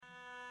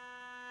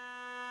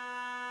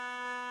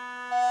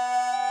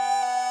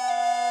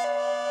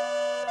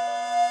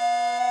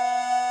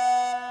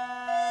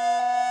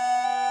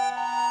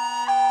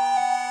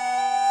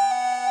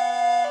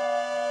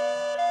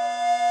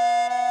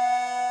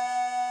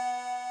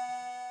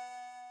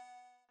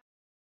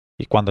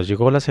Y cuando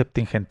llegó la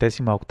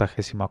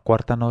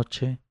 784ª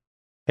noche,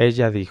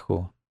 ella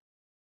dijo: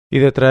 Y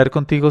de traer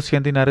contigo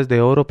 100 dinares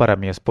de oro para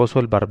mi esposo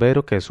el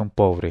barbero, que es un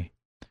pobre.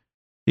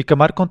 Y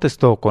Camar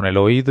contestó con el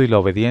oído y la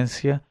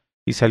obediencia,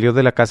 y salió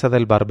de la casa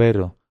del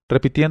barbero,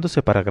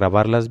 repitiéndose para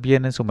grabarlas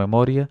bien en su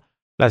memoria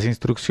las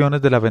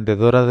instrucciones de la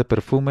vendedora de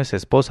perfumes,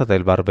 esposa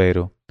del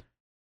barbero.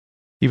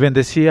 Y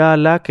bendecía a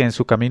Alá, que en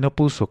su camino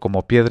puso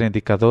como piedra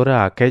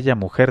indicadora a aquella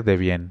mujer de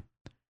bien.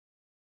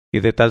 Y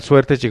de tal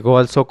suerte llegó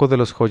al zoco de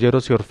los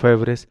joyeros y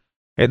orfebres,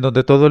 en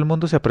donde todo el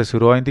mundo se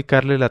apresuró a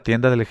indicarle la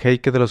tienda del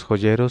jeique de los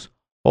joyeros,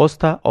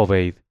 Osta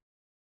Obeid.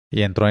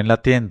 Y entró en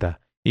la tienda,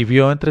 y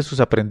vio entre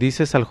sus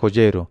aprendices al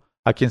joyero,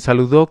 a quien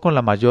saludó con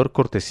la mayor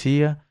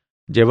cortesía,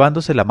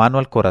 llevándose la mano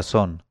al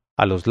corazón,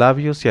 a los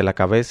labios y a la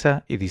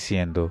cabeza, y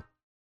diciendo: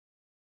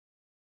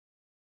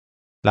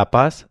 La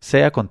paz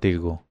sea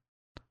contigo.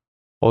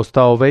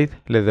 Osta Obeid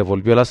le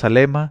devolvió la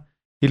zalema,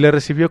 y le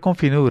recibió con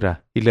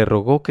finura, y le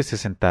rogó que se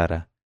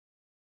sentara.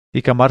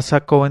 Y Camar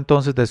sacó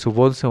entonces de su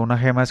bolsa una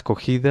gema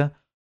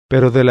escogida,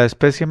 pero de la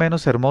especie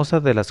menos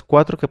hermosa de las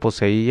 4 que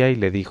poseía, y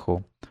le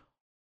dijo: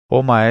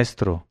 Oh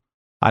maestro,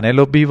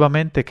 anhelo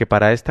vivamente que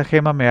para esta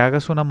gema me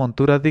hagas una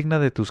montura digna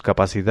de tus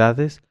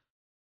capacidades,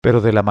 pero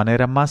de la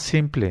manera más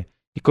simple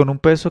y con un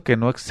peso que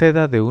no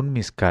exceda de un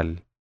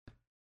miscal.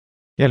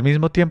 Y al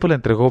mismo tiempo le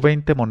entregó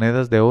 20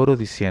 monedas de oro,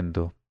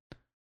 diciendo: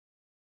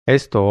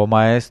 Esto, oh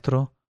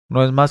maestro,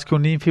 no es más que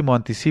un ínfimo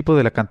anticipo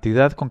de la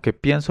cantidad con que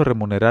pienso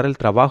remunerar el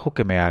trabajo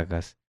que me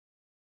hagas.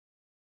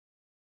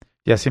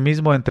 Y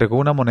asimismo entregó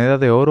una moneda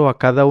de oro a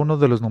cada uno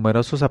de los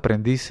numerosos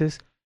aprendices,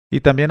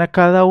 y también a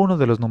cada uno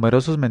de los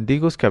numerosos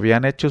mendigos que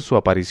habían hecho su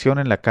aparición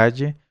en la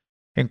calle,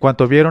 en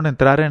cuanto vieron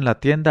entrar en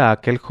la tienda a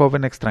aquel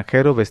joven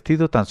extranjero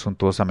vestido tan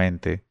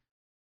suntuosamente.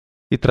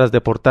 Y tras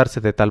deportarse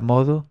de tal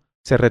modo,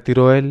 se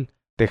retiró él,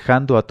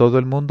 dejando a todo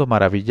el mundo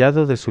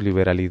maravillado de su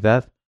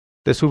liberalidad,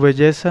 de su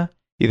belleza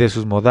y de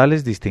sus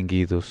modales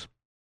distinguidos.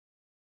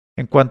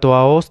 En cuanto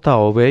a Osta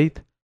Obeid,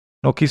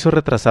 no quiso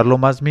retrasar lo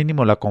más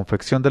mínimo la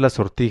confección de la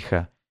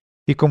sortija,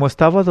 y como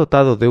estaba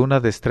dotado de una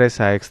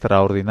destreza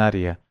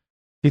extraordinaria,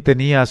 y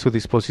tenía a su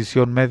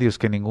disposición medios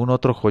que ningún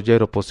otro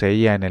joyero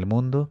poseía en el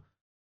mundo,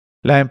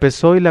 la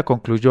empezó y la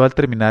concluyó al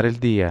terminar el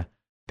día,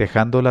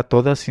 dejándola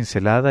toda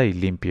cincelada y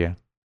limpia.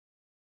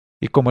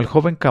 Y como el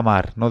joven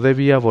Camar no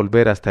debía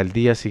volver hasta el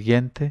día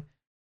siguiente,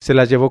 se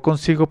la llevó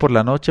consigo por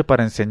la noche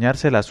para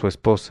enseñársela a su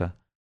esposa,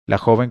 la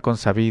joven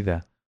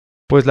consabida,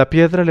 pues la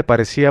piedra le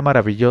parecía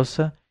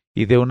maravillosa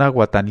y de un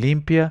agua tan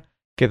limpia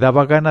que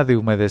daba gana de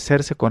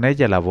humedecerse con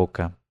ella la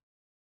boca.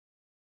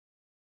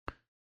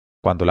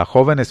 Cuando la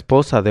joven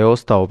esposa de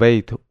Osta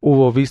Obeid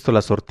hubo visto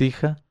la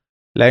sortija,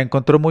 la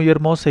encontró muy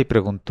hermosa y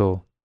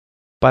preguntó: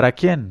 ¿Para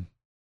quién?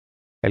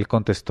 Él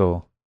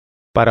contestó: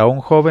 Para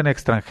un joven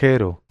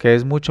extranjero, que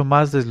es mucho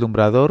más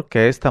deslumbrador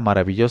que esta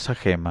maravillosa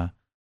gema.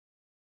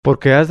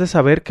 Porque has de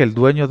saber que el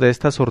dueño de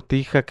esta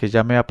sortija, que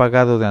ya me ha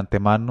pagado de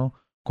antemano,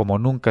 como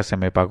nunca se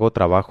me pagó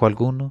trabajo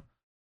alguno,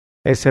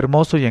 es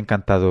hermoso y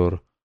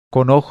encantador,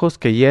 con ojos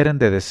que hieren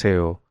de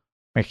deseo,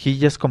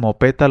 mejillas como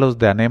pétalos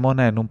de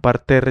anémona en un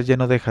parterre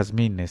lleno de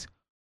jazmines,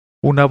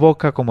 una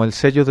boca como el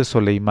sello de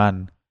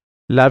Soleimán,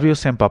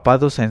 labios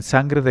empapados en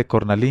sangre de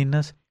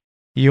cornalinas,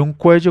 y un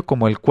cuello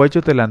como el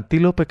cuello del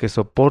antílope que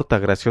soporta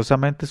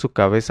graciosamente su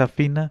cabeza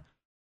fina,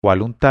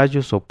 cual un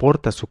tallo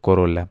soporta su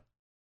corola.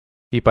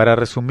 Y para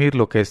resumir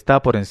lo que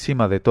está por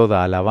encima de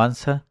toda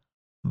alabanza,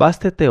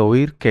 bástete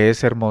oír que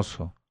es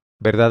hermoso,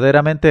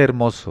 verdaderamente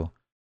hermoso,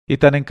 y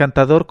tan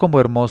encantador como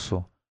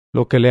hermoso,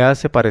 lo que le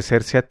hace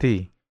parecerse a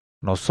ti,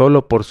 no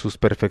sólo por sus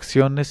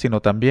perfecciones,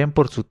 sino también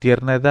por su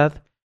tierna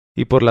edad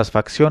y por las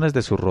facciones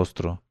de su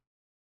rostro.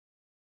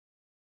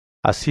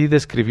 Así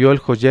describió el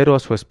joyero a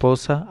su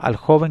esposa, al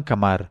joven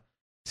Camar,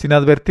 sin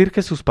advertir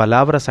que sus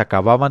palabras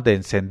acababan de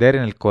encender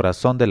en el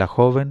corazón de la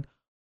joven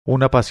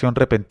una pasión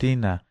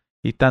repentina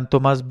y tanto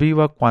más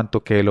viva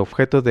cuanto que el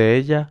objeto de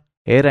ella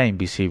era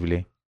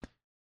invisible.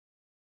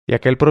 Y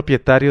aquel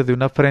propietario de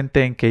una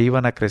frente en que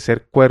iban a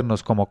crecer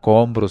cuernos como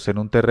cohombros en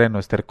un terreno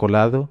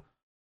estercolado,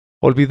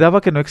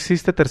 olvidaba que no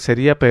existe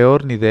tercería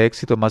peor ni de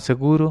éxito más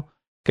seguro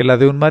que la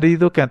de un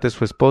marido que ante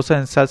su esposa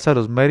ensalza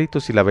los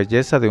méritos y la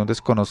belleza de un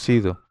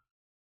desconocido,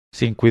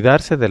 sin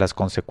cuidarse de las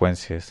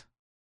consecuencias.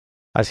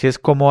 Así es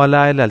como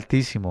Alá el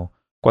Altísimo,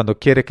 cuando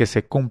quiere que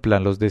se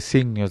cumplan los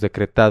designios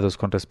decretados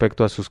con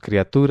respecto a sus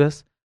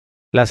criaturas,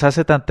 las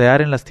hace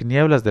tantear en las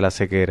tinieblas de la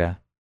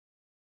ceguera.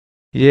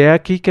 Y he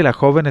aquí que la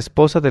joven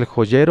esposa del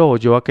joyero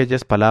oyó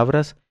aquellas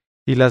palabras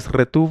y las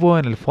retuvo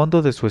en el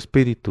fondo de su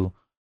espíritu,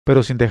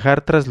 pero sin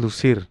dejar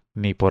traslucir,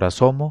 ni por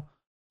asomo,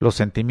 los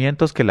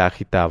sentimientos que la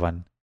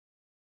agitaban.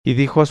 Y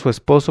dijo a su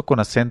esposo con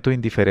acento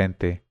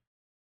indiferente: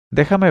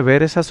 «Déjame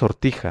ver esa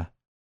sortija».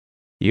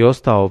 Y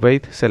Osta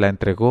Obeid se la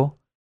entregó,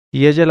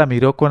 y ella la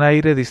miró con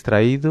aire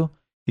distraído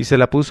y se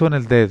la puso en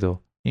el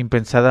dedo,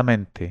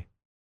 impensadamente.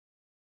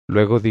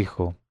 Luego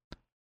dijo: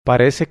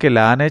 «Parece que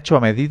la han hecho a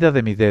medida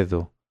de mi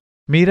dedo.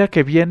 Mira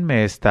qué bien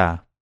me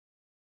está».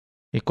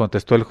 Y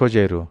contestó el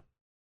joyero: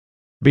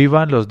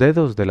 «Vivan los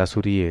dedos de las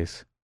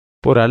huríes.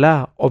 Por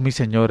Alá, oh mi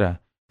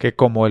señora, que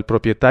como el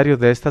propietario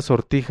de esta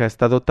sortija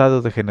está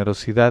dotado de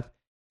generosidad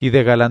y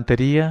de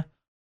galantería,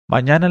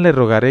 mañana le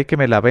rogaré que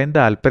me la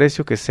venda al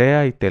precio que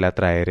sea y te la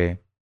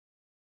traeré.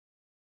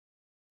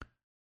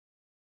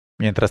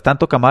 Mientras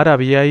tanto, Camar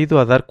había ido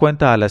a dar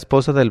cuenta a la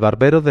esposa del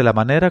barbero de la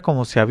manera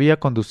como se había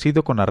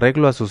conducido con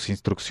arreglo a sus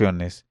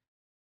instrucciones,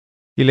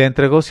 y le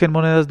entregó 100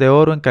 monedas de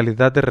oro en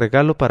calidad de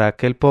regalo para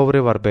aquel pobre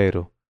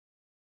barbero,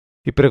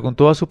 y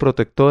preguntó a su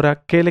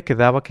protectora qué le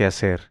quedaba que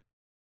hacer.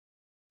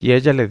 Y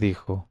ella le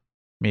dijo,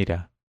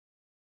 mira,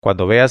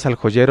 cuando veas al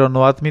joyero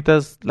no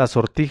admitas la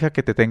sortija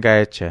que te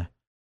tenga hecha.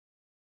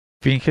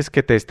 Finges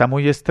que te está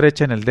muy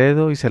estrecha en el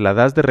dedo y se la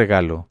das de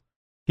regalo,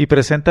 y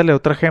preséntale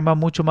otra gema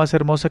mucho más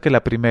hermosa que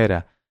la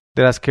primera,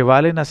 de las que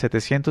valen a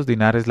 700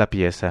 dinares la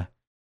pieza,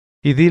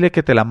 y dile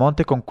que te la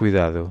monte con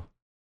cuidado.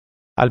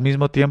 Al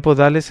mismo tiempo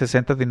dale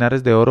 60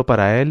 dinares de oro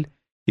para él,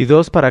 y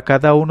 2 para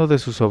cada uno de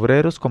sus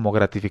obreros como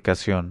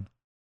gratificación.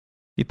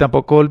 Y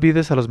tampoco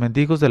olvides a los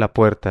mendigos de la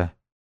puerta.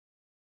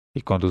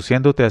 Y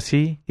conduciéndote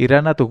así,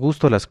 irán a tu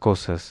gusto las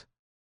cosas.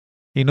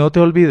 Y no te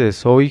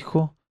olvides, oh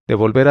hijo, de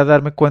volver a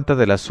darme cuenta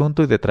del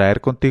asunto y de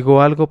traer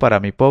contigo algo para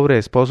mi pobre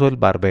esposo el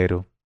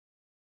barbero.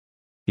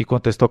 Y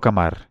contestó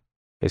Camar,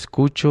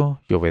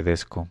 escucho y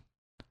obedezco.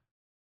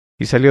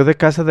 Y salió de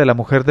casa de la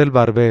mujer del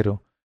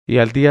barbero, y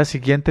al día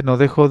siguiente no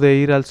dejó de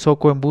ir al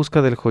zoco en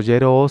busca del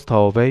joyero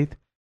Osta-Obeid,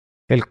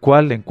 el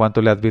cual, en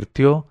cuanto le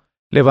advirtió,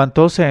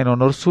 levantóse en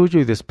honor suyo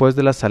y después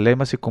de las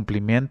zalemas y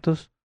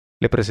cumplimientos,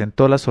 le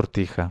presentó la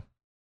sortija.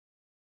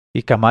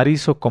 Y Camar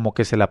hizo como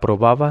que se la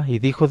probaba y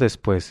dijo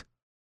después,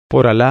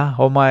 por Alá,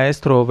 oh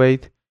maestro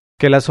Obeid,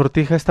 que la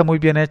sortija está muy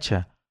bien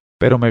hecha,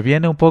 pero me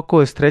viene un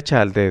poco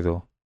estrecha al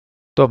dedo.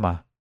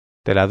 Toma,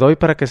 te la doy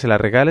para que se la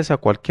regales a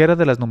cualquiera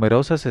de las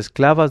numerosas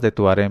esclavas de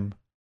tu harem.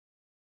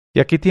 Y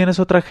aquí tienes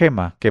otra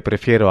gema que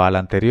prefiero a la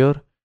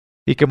anterior,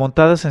 y que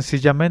montada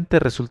sencillamente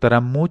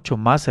resultará mucho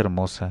más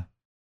hermosa.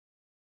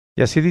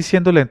 Y así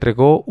diciendo le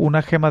entregó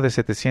una gema de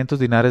 700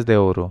 dinares de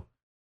oro,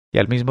 y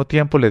al mismo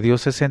tiempo le dio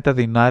 60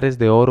 dinares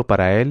de oro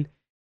para él,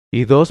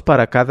 y 2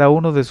 para cada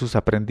uno de sus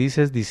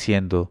aprendices,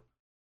 diciendo,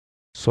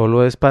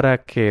 solo es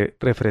para que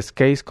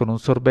refresquéis con un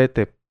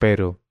sorbete,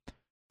 pero,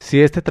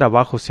 si este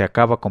trabajo se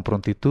acaba con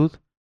prontitud,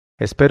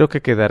 espero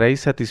que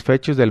quedaréis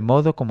satisfechos del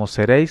modo como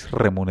seréis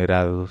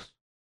remunerados.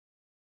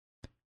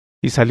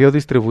 Y salió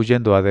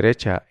distribuyendo a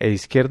derecha e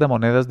izquierda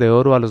monedas de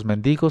oro a los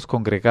mendigos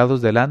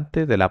congregados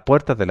delante de la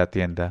puerta de la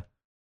tienda.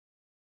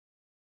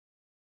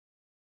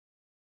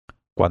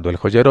 Cuando el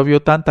joyero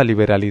vio tanta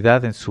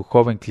liberalidad en su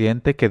joven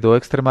cliente, quedó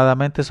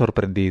extremadamente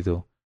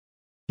sorprendido,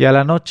 y a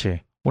la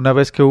noche, una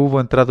vez que hubo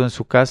entrado en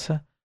su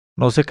casa,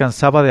 no se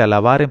cansaba de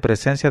alabar en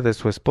presencia de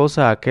su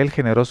esposa a aquel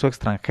generoso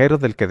extranjero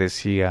del que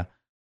decía,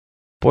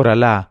 por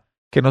Alá,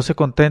 que no se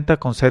contenta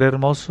con ser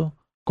hermoso,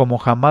 como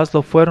jamás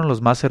lo fueron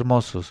los más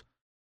hermosos,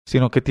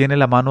 sino que tiene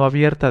la mano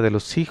abierta de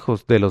los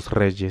hijos de los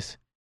reyes.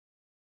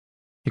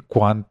 Y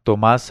cuanto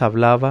más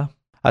hablaba,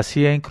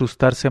 hacía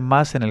incrustarse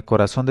más en el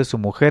corazón de su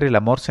mujer el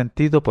amor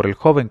sentido por el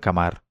joven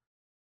Camar.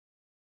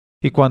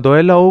 Y cuando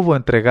él la hubo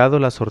entregado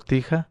la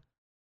sortija,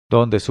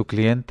 donde su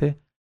cliente,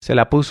 se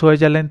la puso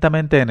ella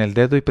lentamente en el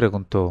dedo y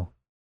preguntó,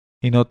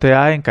 ¿y no te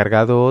ha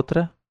encargado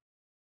otra?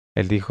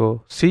 Él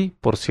dijo, sí,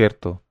 por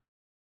cierto,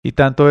 y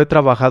tanto he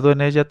trabajado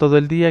en ella todo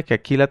el día que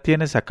aquí la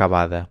tienes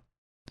acabada.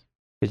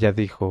 Ella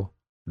dijo,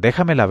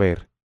 déjamela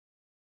ver.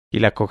 Y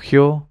la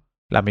cogió,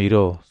 la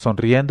miró,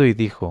 sonriendo, y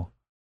dijo,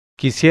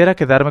 quisiera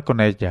quedarme con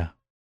ella.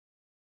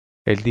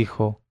 Él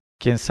dijo,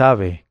 quién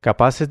sabe,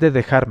 capaz es de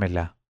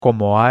dejármela,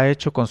 como ha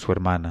hecho con su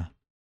hermana.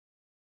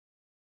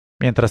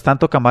 Mientras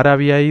tanto, Camar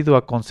había ido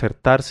a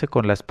concertarse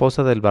con la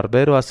esposa del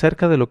barbero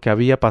acerca de lo que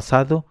había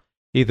pasado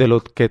y de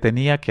lo que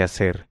tenía que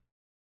hacer,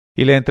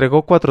 y le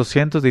entregó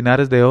 400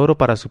 dinares de oro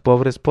para su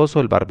pobre esposo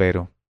el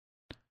barbero.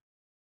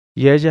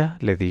 Y ella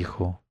le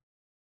dijo,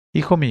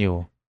 hijo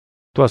mío,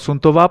 tu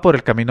asunto va por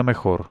el camino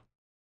mejor.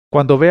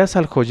 Cuando veas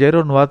al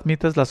joyero no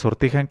admitas la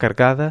sortija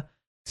encargada,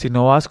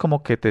 sino haz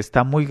como que te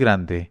está muy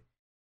grande,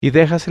 y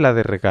déjasela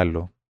de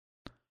regalo.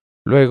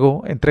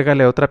 Luego,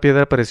 entrégale otra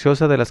piedra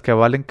preciosa de las que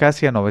valen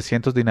casi a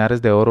 900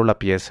 dinares de oro la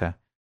pieza,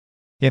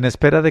 y en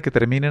espera de que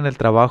terminen el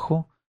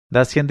trabajo,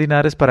 da 100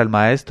 dinares para el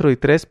maestro y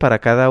 3 para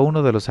cada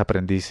uno de los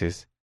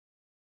aprendices.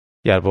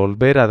 Y al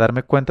volver a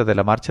darme cuenta de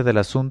la marcha del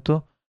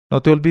asunto,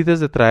 no te olvides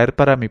de traer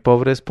para mi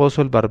pobre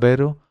esposo el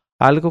barbero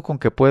algo con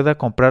que pueda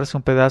comprarse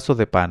un pedazo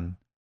de pan.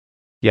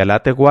 Y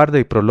Alá te guarde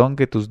y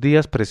prolongue tus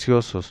días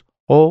preciosos,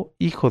 oh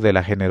hijo de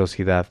la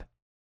generosidad.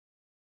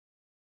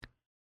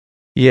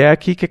 Y he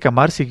aquí que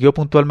Camar siguió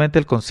puntualmente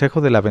el consejo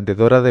de la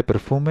vendedora de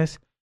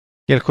perfumes,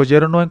 y el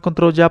joyero no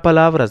encontró ya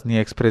palabras ni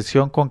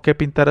expresión con que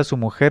pintar a su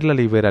mujer la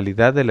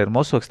liberalidad del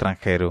hermoso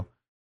extranjero.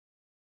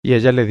 Y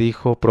ella le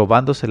dijo,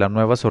 probándose la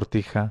nueva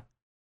sortija,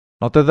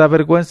 ¿no te da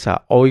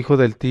vergüenza, oh hijo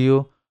del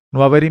tío,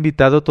 no haber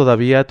invitado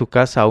todavía a tu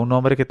casa a un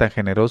hombre que tan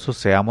generoso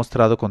se ha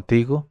mostrado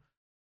contigo?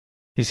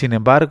 Y sin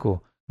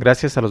embargo,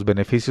 gracias a los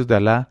beneficios de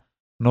Alá,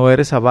 no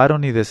eres avaro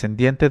ni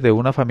descendiente de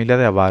una familia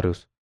de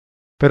avaros,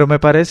 pero me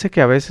parece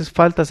que a veces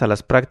faltas a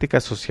las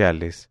prácticas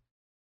sociales.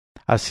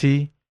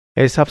 Así,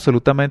 Es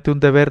absolutamente un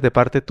deber de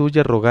parte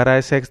tuya rogar a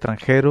ese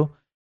extranjero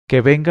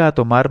que venga a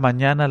tomar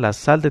mañana la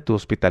sal de tu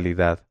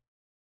hospitalidad.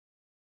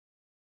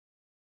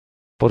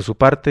 Por su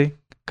parte,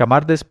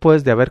 Camar,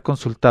 después de haber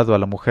consultado a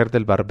la mujer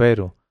del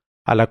barbero,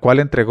 a la cual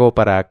entregó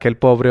para aquel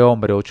pobre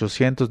hombre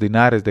 800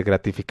 dinares de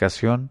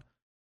gratificación,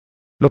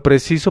 lo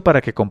preciso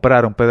para que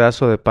comprara un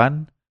pedazo de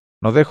pan,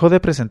 no dejó de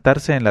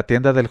presentarse en la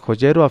tienda del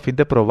joyero a fin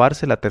de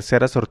probarse la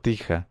tercera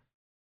sortija,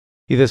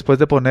 y después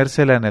de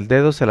ponérsela en el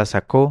dedo se la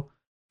sacó,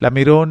 la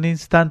miró un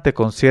instante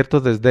con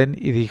cierto desdén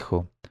y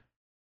dijo: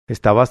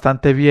 «Está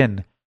bastante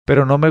bien,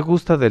 pero no me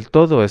gusta del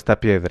todo esta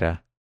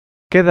piedra.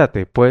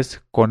 Quédate,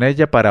 pues, con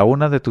ella para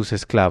una de tus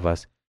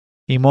esclavas,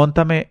 y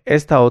móntame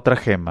esta otra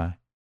gema.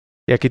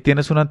 Y aquí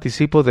tienes un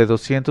anticipo de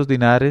 200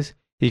 dinares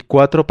y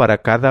 4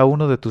 para cada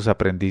uno de tus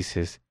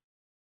aprendices.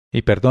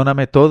 Y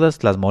perdóname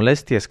todas las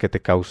molestias que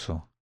te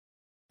causo».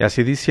 Y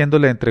así diciendo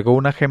le entregó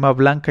una gema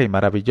blanca y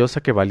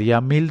maravillosa que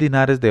valía 1000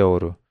 dinares de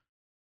oro.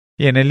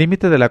 Y en el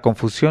límite de la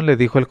confusión le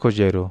dijo el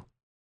joyero: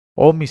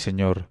 «Oh mi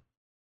señor,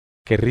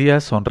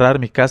 ¿querrías honrar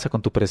mi casa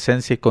con tu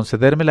presencia y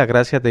concederme la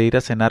gracia de ir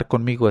a cenar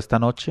conmigo esta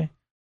noche?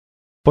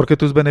 Porque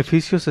tus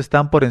beneficios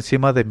están por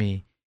encima de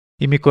mí,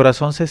 y mi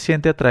corazón se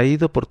siente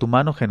atraído por tu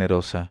mano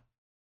generosa».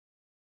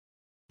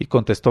 Y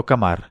contestó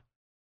Camar: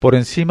 «Por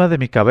encima de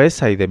mi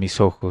cabeza y de mis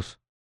ojos».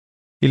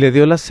 Y le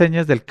dio las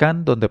señas del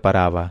can donde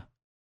paraba.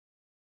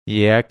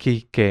 Y he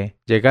aquí que,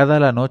 llegada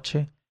la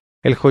noche,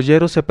 el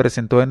joyero se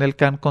presentó en el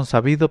can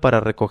consabido para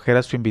recoger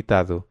a su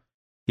invitado,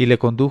 y le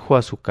condujo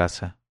a su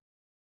casa.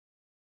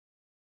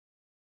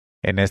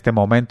 En este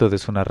momento de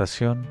su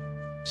narración,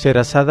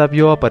 Sherazada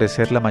vio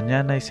aparecer la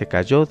mañana y se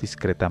calló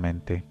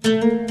discretamente.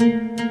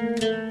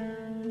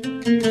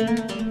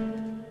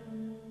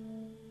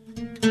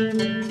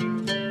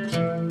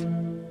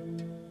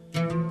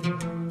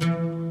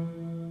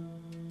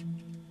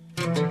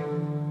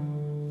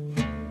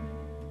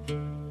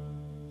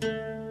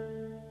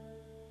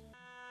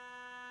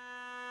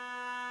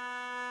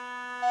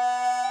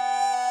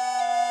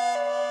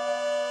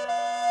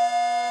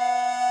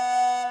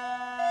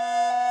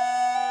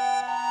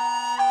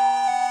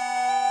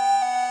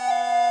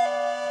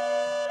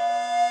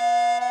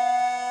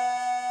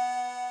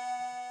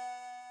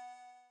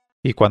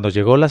 Y cuando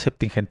llegó la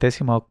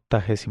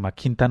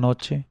 785ª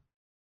noche,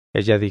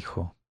 ella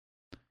dijo: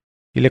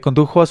 y le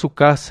condujo a su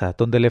casa,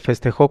 donde le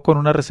festejó con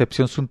una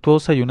recepción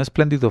suntuosa y un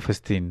espléndido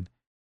festín.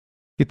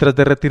 Y tras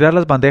de retirar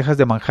las bandejas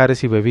de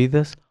manjares y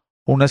bebidas,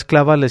 una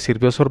esclava le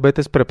sirvió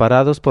sorbetes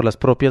preparados por las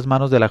propias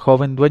manos de la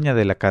joven dueña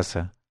de la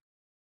casa.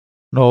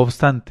 No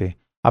obstante,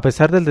 a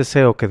pesar del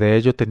deseo que de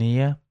ello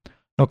tenía,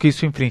 no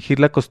quiso infringir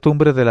la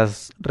costumbre de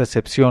las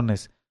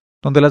recepciones,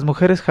 donde las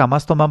mujeres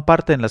jamás toman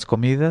parte en las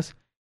comidas,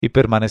 y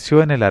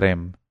permaneció en el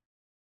harem,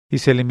 y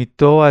se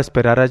limitó a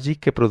esperar allí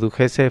que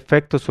produjese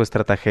efecto su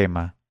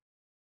estratagema.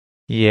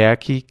 Y he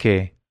aquí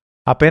que,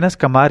 apenas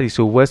Camar y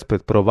su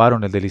huésped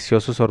probaron el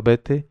delicioso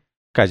sorbete,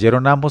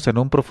 cayeron ambos en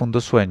un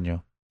profundo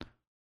sueño,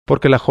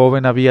 porque la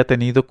joven había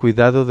tenido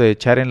cuidado de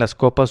echar en las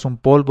copas un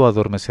polvo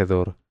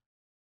adormecedor,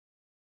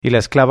 y la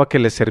esclava que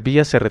les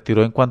servía se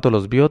retiró en cuanto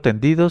los vio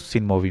tendidos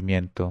sin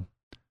movimiento.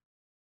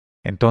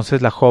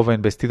 Entonces la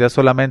joven, vestida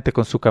solamente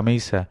con su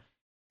camisa,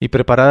 y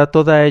preparada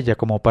toda ella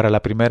como para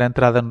la primera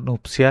entrada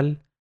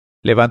nupcial,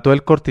 levantó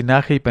el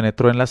cortinaje y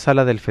penetró en la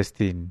sala del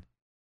festín.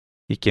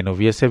 Y quien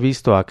hubiese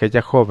visto a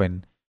aquella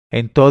joven,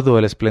 en todo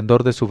el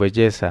esplendor de su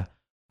belleza,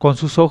 con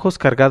sus ojos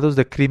cargados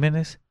de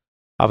crímenes,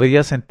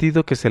 habría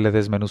sentido que se le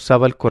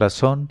desmenuzaba el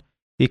corazón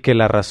y que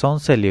la razón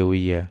se le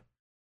huía.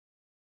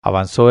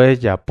 Avanzó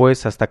ella,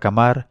 pues, hasta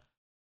Camar,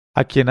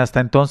 a quien hasta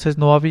entonces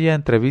no había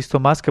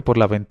entrevisto más que por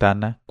la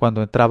ventana,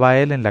 cuando entraba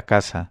él en la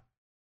casa,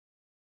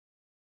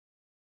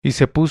 y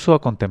se puso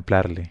a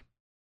contemplarle,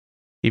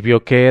 y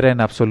vio que era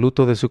en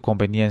absoluto de su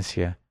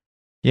conveniencia,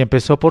 y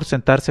empezó por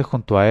sentarse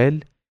junto a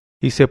él,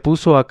 y se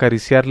puso a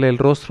acariciarle el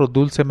rostro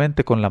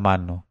dulcemente con la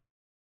mano.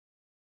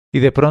 Y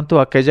de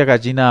pronto aquella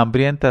gallina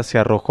hambrienta se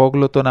arrojó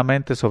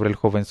glotonamente sobre el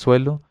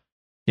jovenzuelo,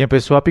 y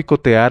empezó a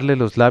picotearle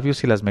los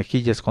labios y las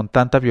mejillas con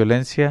tanta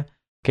violencia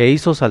que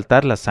hizo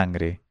saltar la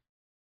sangre.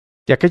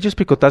 Y aquellos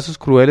picotazos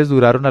crueles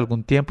duraron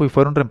algún tiempo y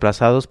fueron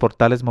reemplazados por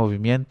tales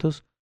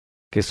movimientos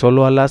que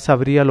sólo Alá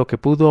sabría lo que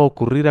pudo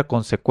ocurrir a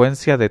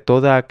consecuencia de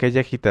toda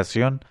aquella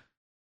agitación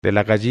de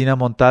la gallina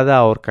montada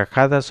a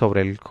horcajadas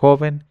sobre el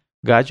joven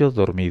gallo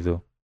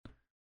dormido.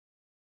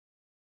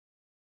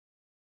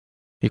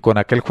 Y con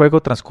aquel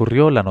juego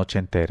transcurrió la noche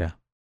entera.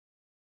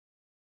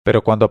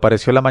 Pero cuando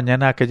apareció la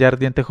mañana, aquella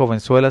ardiente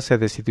jovenzuela se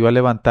decidió a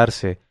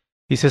levantarse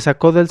y se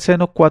sacó del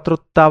seno 4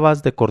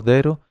 tabas de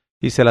cordero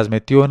y se las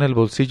metió en el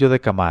bolsillo de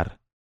Camar,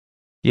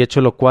 y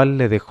hecho lo cual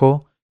le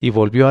dejó y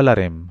volvió al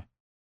harem,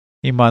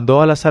 y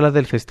mandó a la sala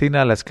del festín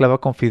a la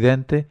esclava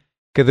confidente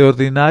que de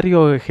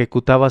ordinario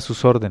ejecutaba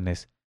sus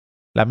órdenes,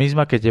 la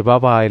misma que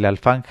llevaba el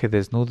alfanje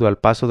desnudo al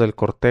paso del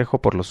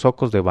cortejo por los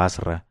zocos de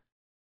Basra.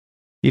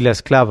 Y la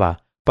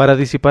esclava, para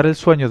disipar el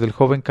sueño del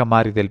joven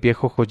Camar y del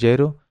viejo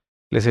joyero,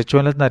 les echó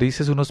en las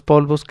narices unos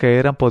polvos que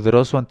eran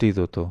poderoso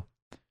antídoto.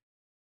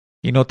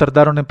 Y no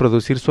tardaron en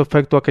producir su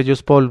efecto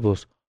aquellos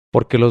polvos,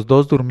 porque los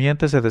dos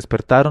durmientes se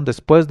despertaron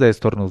después de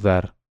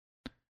estornudar.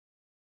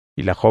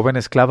 Y la joven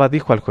esclava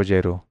dijo al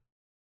joyero: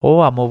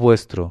 «Oh amo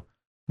vuestro,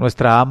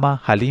 nuestra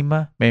ama,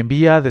 Halima, me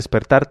envía a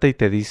despertarte y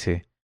te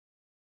dice: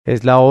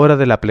 es la hora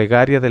de la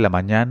plegaria de la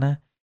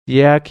mañana,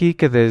 y he aquí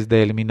que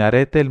desde el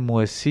minarete el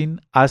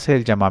muezzin hace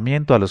el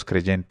llamamiento a los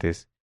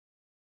creyentes.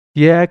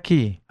 Y he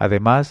aquí,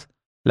 además,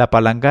 la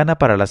palangana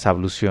para las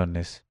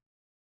abluciones».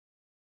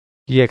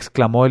 Y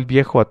exclamó el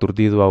viejo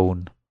aturdido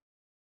aún: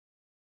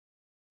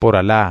 «Por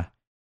Alá,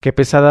 que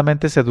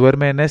pesadamente se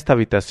duerme en esta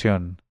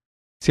habitación.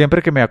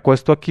 Siempre que me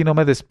acuesto aquí no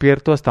me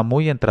despierto hasta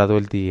muy entrado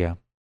el día».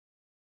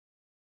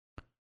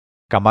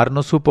 Kamar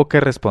no supo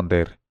qué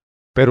responder,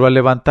 pero al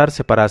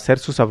levantarse para hacer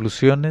sus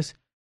abluciones,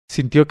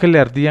 sintió que le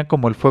ardían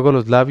como el fuego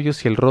los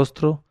labios y el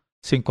rostro,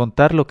 sin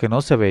contar lo que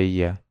no se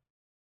veía,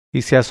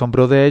 y se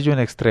asombró de ello en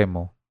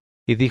extremo,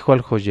 y dijo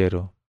al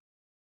joyero: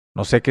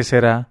 «No sé qué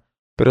será,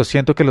 pero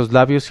siento que los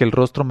labios y el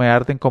rostro me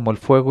arden como el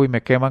fuego y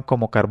me queman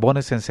como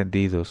carbones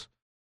encendidos.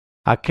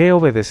 ¿A qué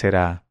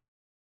obedecerá?».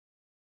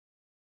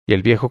 Y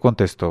el viejo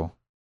contestó: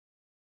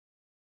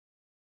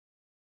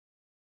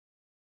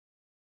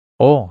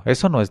 «Oh,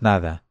 eso no es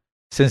nada,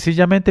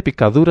 sencillamente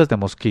picaduras de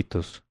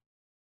mosquitos».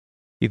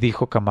 Y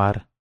dijo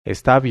Kamar: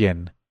 «Está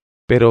bien,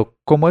 pero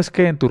 ¿cómo es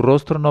que en tu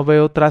rostro no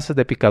veo trazas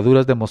de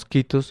picaduras de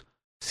mosquitos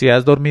si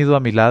has dormido a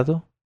mi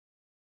lado?».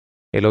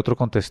 El otro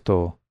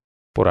contestó: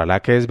 «Por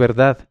Alá que es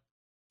verdad.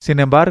 Sin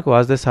embargo,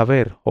 has de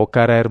saber, oh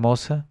cara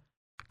hermosa,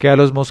 que a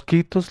los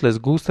mosquitos les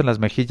gustan las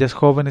mejillas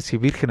jóvenes y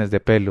vírgenes de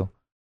pelo,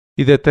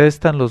 y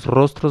detestan los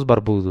rostros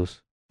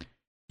barbudos.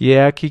 Y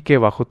he aquí que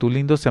bajo tu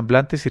lindo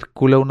semblante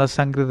circula una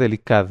sangre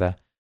delicada,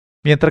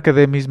 mientras que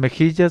de mis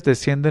mejillas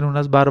descienden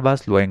unas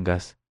barbas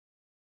luengas».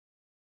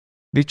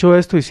 Dicho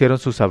esto, hicieron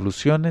sus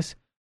abluciones,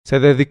 se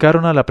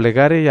dedicaron a la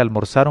plegaria y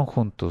almorzaron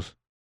juntos,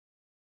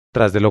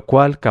 tras de lo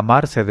cual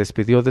Kamar se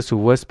despidió de su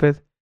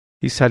huésped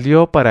y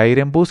salió para ir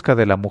en busca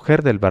de la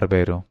mujer del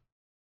barbero.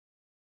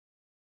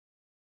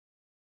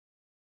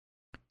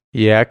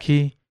 Y he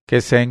aquí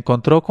que se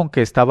encontró con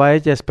que estaba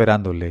ella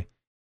esperándole,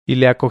 y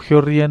le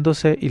acogió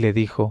riéndose y le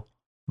dijo: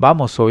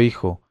 «Vamos, oh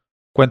hijo,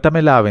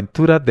 cuéntame la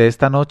aventura de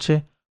esta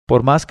noche,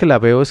 por más que la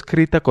veo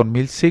escrita con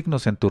 1000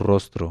 signos en tu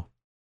rostro».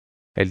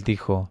 Él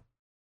dijo: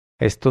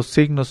 «Estos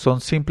signos son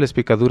simples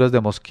picaduras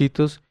de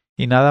mosquitos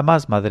y nada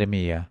más, madre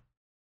mía».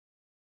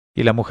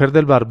 Y la mujer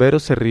del barbero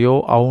se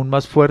rió aún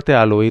más fuerte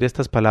al oír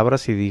estas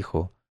palabras y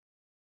dijo: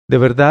 «¿De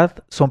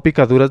verdad son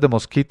picaduras de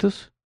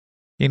mosquitos?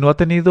 ¿Y no ha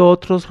tenido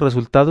otros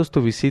resultados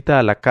tu visita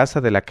a la casa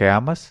de la que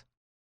amas?».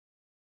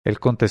 Él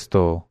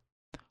contestó: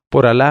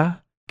 «Por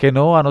Alá, que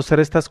no ser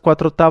estas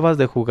 4 tabas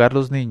de jugar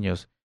los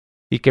niños,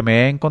 y que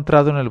me he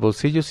encontrado en el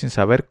bolsillo sin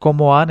saber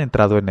cómo han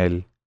entrado en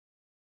él».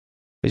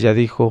 Ella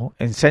dijo: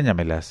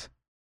 «Enséñamelas».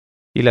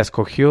 Y las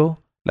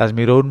cogió, las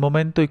miró un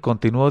momento y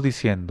continuó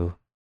diciendo: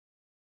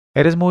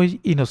 «Eres muy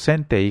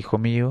inocente, hijo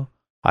mío,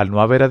 al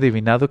no haber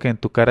adivinado que en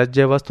tu cara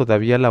llevas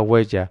todavía la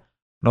huella,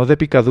 no de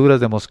picaduras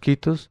de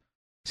mosquitos,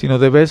 sino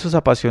de besos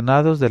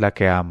apasionados de la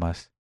que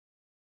amas.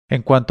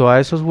 En cuanto a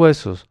esos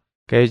huesos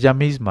que ella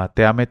misma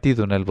te ha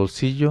metido en el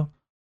bolsillo,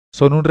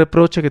 son un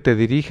reproche que te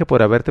dirige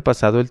por haberte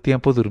pasado el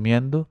tiempo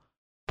durmiendo,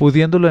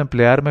 pudiéndolo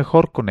emplear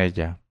mejor con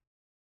ella.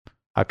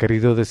 Ha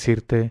querido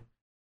decirte: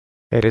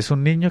 eres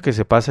un niño que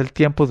se pasa el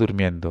tiempo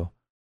durmiendo.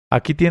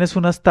 Aquí tienes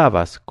unas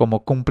tabas,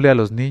 como cumple a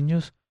los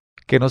niños,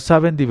 que no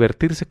saben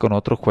divertirse con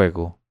otro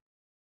juego.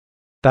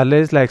 Tal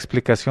es la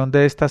explicación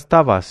de estas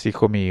tabas,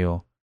 hijo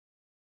mío.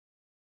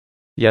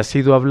 Y has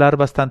ido a hablar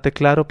bastante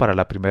claro para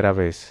la primera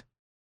vez.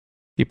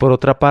 Y por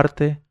otra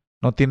parte,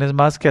 no tienes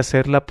más que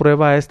hacer la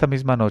prueba esta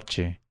misma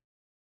noche.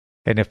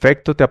 En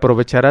efecto, te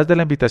aprovecharás de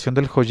la invitación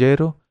del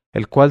joyero,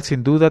 el cual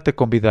sin duda te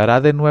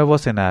convidará de nuevo a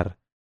cenar.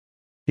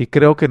 Y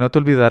creo que no te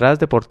olvidarás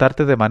de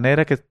portarte de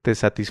manera que te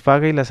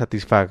satisfaga y la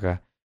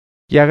satisfaga,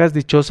 y hagas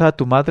dichosa a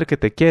tu madre que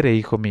te quiere,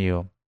 hijo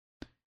mío.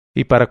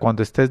 Y para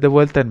cuando estés de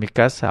vuelta en mi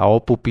casa,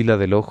 oh pupila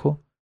del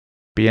ojo,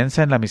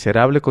 piensa en la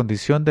miserable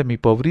condición de mi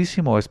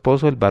pobrísimo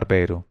esposo el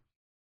barbero».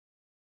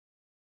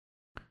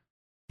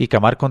 Y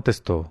Kamar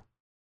contestó: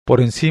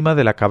 «Por encima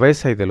de la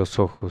cabeza y de los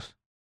ojos».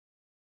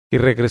 Y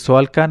regresó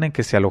al khan en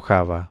que se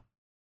alojaba.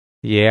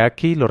 Y he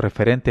aquí lo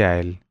referente a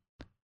él.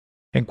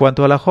 En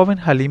cuanto a la joven,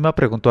 Halima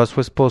preguntó a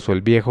su esposo,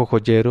 el viejo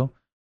joyero,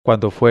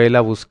 cuando fue él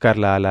a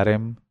buscarla al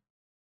harem: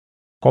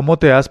 «¿Cómo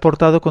te has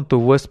portado con tu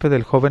huésped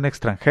el joven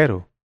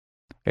extranjero?».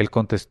 Él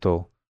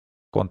contestó: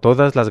 «Con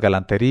todas las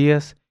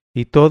galanterías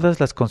y todas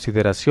las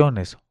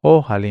consideraciones,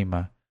 oh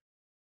Halima.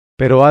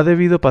 Pero ha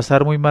debido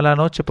pasar muy mala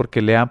noche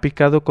porque le han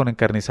picado con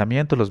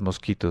encarnizamiento los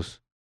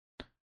mosquitos».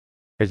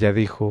 Ella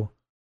dijo: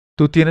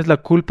 «Tú tienes la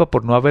culpa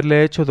por no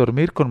haberle hecho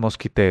dormir con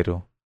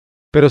mosquitero,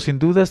 pero sin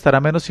duda estará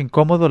menos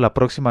incómodo la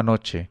próxima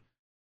noche,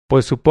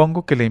 pues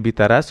supongo que le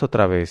invitarás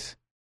otra vez.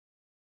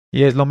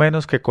 Y es lo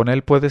menos que con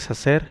él puedes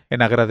hacer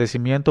en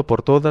agradecimiento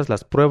por todas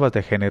las pruebas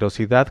de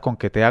generosidad con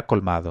que te ha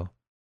colmado».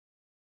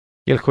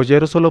 Y el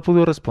joyero solo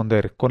pudo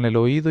responder con el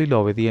oído y la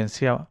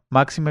obediencia,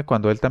 máxime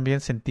cuando él también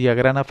sentía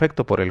gran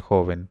afecto por el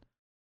joven.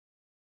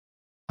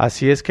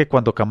 Así es que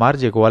cuando Camar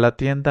llegó a la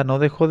tienda no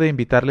dejó de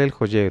invitarle el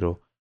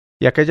joyero,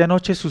 y aquella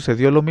noche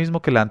sucedió lo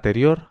mismo que la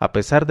anterior, a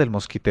pesar del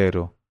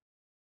mosquitero.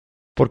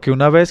 Porque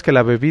una vez que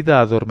la bebida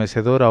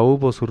adormecedora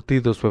hubo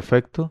surtido su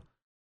efecto,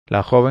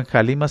 la joven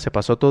Halima se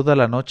pasó toda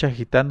la noche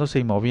agitándose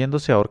y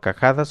moviéndose a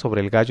horcajadas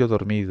sobre el gallo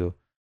dormido,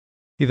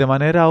 y de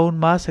manera aún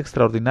más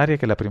extraordinaria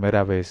que la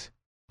primera vez.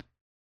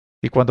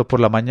 Y cuando por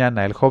la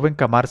mañana el joven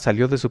Camar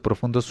salió de su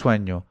profundo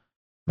sueño,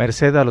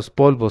 merced a los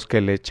polvos que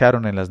le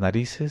echaron en las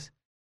narices,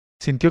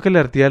 sintió que le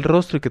ardía el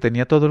rostro y que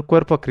tenía todo el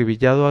cuerpo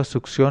acribillado a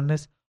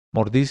succiones,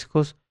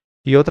 mordiscos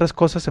y otras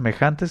cosas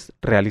semejantes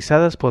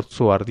realizadas por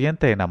su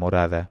ardiente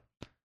enamorada.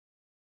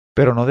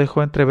 Pero no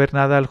dejó entrever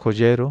nada al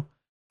joyero,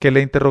 que le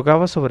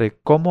interrogaba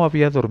sobre cómo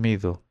había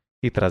dormido,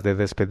 y tras de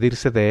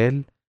despedirse de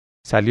él,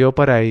 salió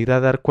para ir a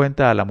dar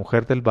cuenta a la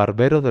mujer del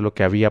barbero de lo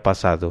que había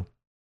pasado.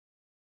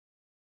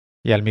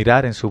 Y al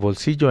mirar en su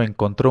bolsillo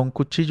encontró un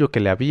cuchillo que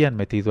le habían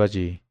metido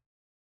allí,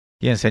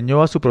 y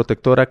enseñó a su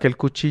protector aquel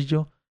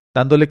cuchillo,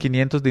 dándole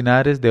 500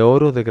 dinares de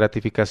oro de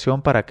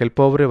gratificación para aquel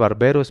pobre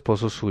barbero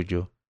esposo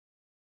suyo.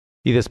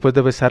 Y después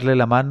de besarle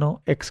la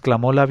mano,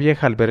 exclamó la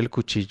vieja al ver el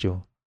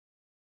cuchillo: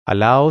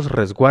 «Alá os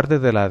resguarde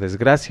de la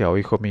desgracia, oh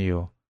hijo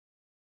mío.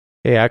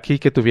 He aquí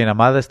que tu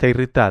bienamada está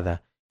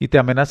irritada, y te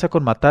amenaza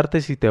con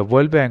matarte si te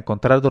vuelve a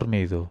encontrar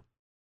dormido,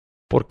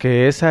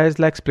 porque esa es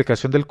la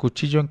explicación del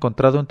cuchillo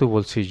encontrado en tu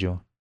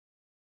bolsillo».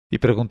 Y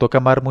preguntó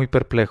Camar muy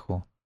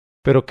perplejo: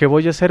 «¿Pero qué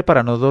voy a hacer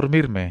para no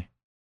dormirme?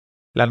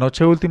 La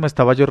noche última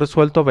estaba yo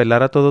resuelto a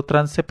velar a todo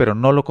trance, pero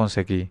no lo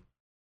conseguí».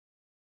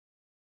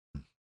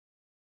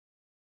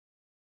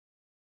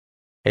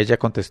 Ella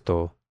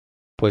contestó: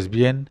 «Pues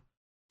bien,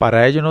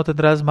 para ello no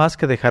tendrás más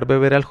que dejar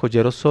beber al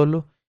joyero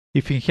solo,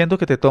 y fingiendo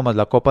que te tomas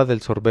la copa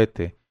del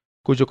sorbete,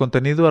 cuyo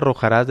contenido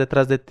arrojarás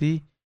detrás de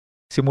ti,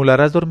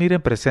 simularás dormir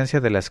en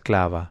presencia de la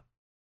esclava,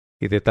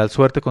 y de tal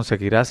suerte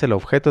conseguirás el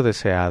objeto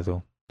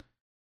deseado».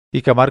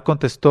 Y Camar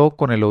contestó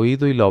con el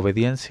oído y la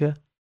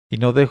obediencia, y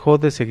no dejó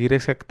de seguir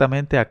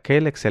exactamente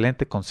aquel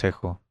excelente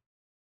consejo.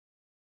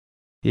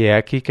 Y he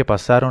aquí que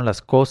pasaron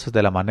las cosas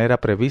de la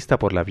manera prevista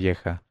por la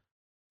vieja,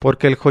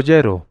 porque el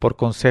joyero, por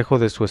consejo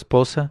de su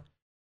esposa,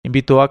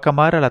 invitó a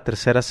Camar a la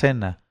tercera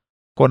cena,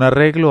 con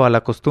arreglo a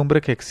la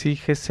costumbre que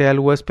exige sea el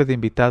huésped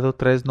invitado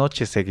 3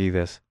 noches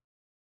seguidas.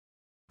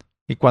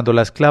 Y cuando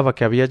la esclava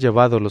que había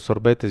llevado los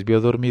sorbetes vio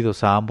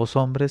dormidos a ambos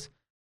hombres,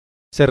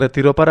 se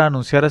retiró para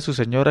anunciar a su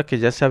señora que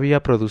ya se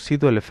había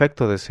producido el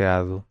efecto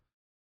deseado.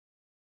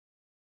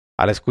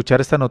 Al escuchar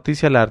esta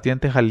noticia, la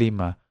ardiente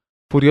Halima,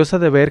 furiosa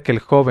de ver que el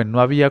joven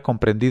no había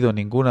comprendido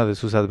ninguna de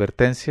sus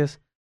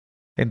advertencias,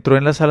 entró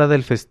en la sala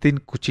del festín,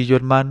 cuchillo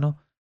en mano,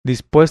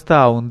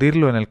 dispuesta a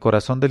hundirlo en el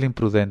corazón del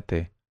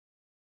imprudente.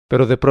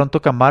 Pero de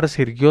pronto Camar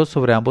se irguió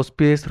sobre ambos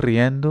pies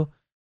riendo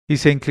y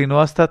se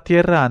inclinó hasta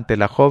tierra ante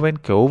la joven,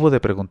 que hubo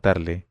de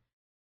preguntarle: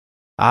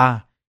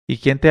 «Ah, ¿y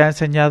quién te ha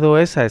enseñado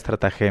esa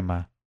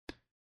estratagema?».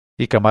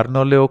 Y Camar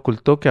no le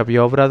ocultó que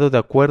había obrado de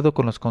acuerdo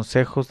con los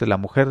consejos de la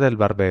mujer del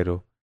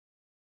barbero.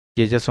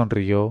 Y ella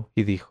sonrió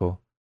y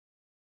dijo: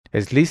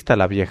 «Es lista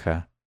la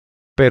vieja,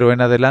 pero en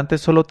adelante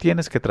solo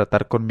tienes que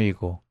tratar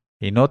conmigo,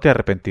 y no te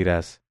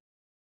arrepentirás».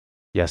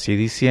 Y así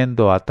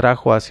diciendo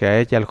atrajo hacia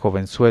ella al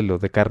jovenzuelo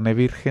de carne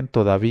virgen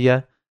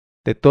todavía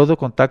de todo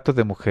contacto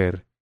de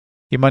mujer,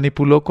 y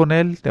manipuló con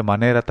él de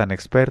manera tan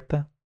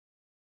experta.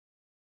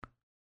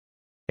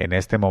 En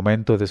este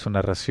momento de su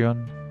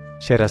narración,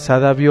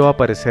 Sherazada vio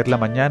aparecer la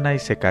mañana y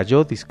se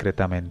calló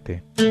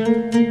discretamente.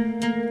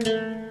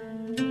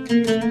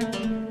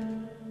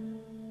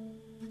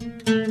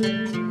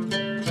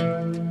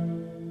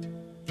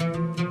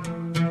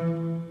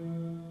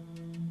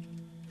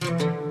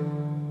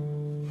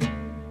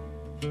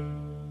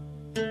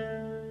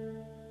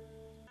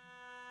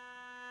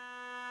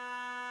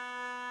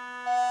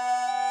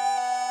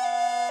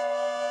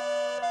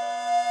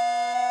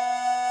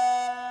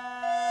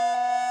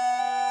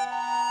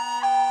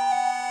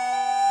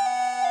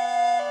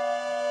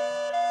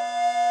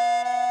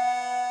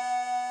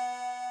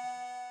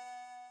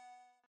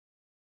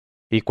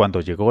 Y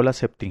cuando llegó la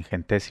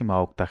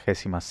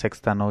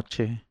 786ª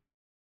noche,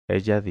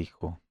 ella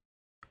dijo: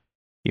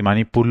 y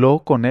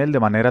manipuló con él de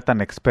manera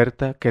tan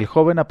experta que el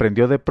joven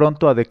aprendió de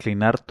pronto a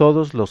declinar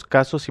todos los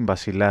casos sin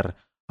vacilar,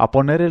 a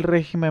poner el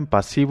régimen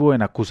pasivo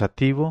en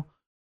acusativo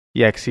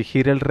y a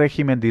exigir el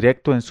régimen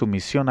directo en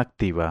sumisión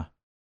activa.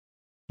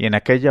 Y en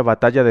aquella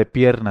batalla de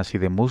piernas y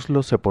de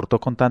muslos se portó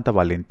con tanta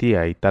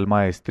valentía y tal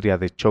maestría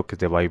de choques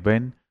de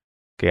vaivén,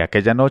 que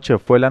aquella noche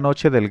fue la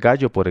noche del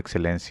gallo por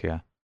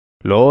excelencia.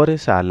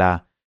 Loores a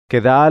Alá,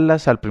 que da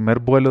alas al primer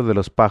vuelo de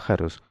los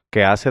pájaros,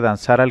 que hace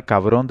danzar al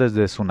cabrón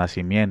desde su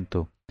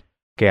nacimiento,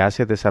 que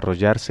hace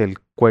desarrollarse el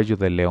cuello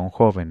del león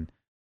joven,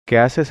 que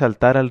hace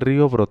saltar al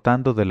río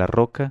brotando de la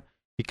roca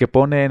y que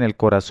pone en el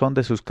corazón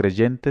de sus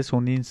creyentes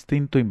un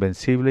instinto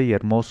invencible y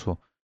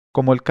hermoso,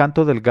 como el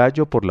canto del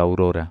gallo por la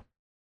aurora.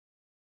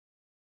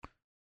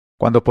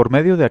 Cuando por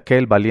medio de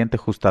aquel valiente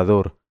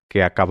justador,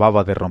 que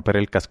acababa de romper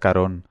el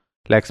cascarón,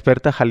 la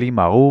experta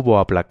Halima hubo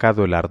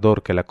aplacado el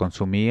ardor que la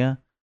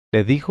consumía,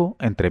 le dijo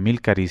entre 1000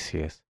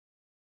 caricias: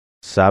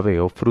 Sabe,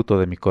 oh fruto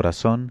de mi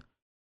corazón,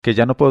 que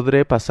ya no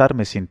podré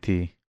pasarme sin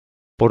ti.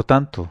 Por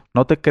tanto,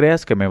 no te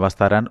creas que me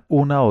bastarán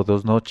 1 o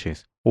 2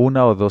 noches,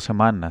 1 o 2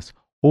 semanas,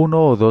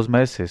 1 o 2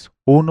 meses,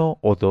 1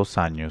 o 2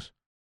 años.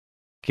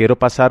 Quiero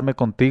pasarme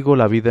contigo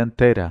la vida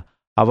entera,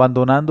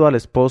 abandonando al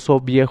esposo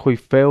viejo y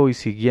feo y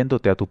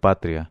siguiéndote a tu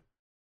patria.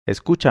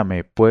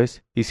 Escúchame,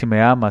 pues, y si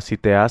me amas y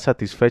te ha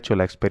satisfecho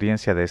la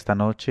experiencia de esta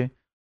noche,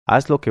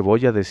 haz lo que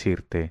voy a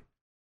decirte.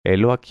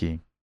 Helo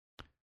aquí.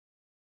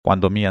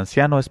 Cuando mi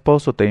anciano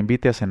esposo te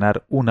invite a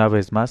cenar una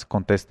vez más,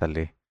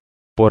 contéstale: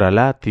 por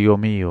Alá, tío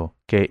mío,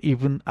 que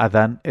Ibn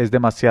Adán es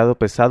demasiado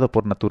pesado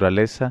por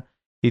naturaleza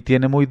y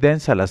tiene muy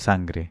densa la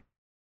sangre.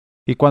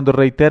 Y cuando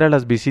reitera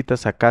las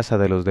visitas a casa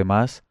de los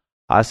demás,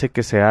 hace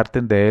que se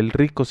harten de él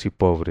ricos y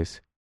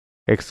pobres.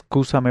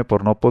 Excúsame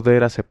por no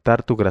poder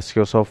aceptar tu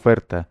graciosa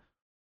oferta,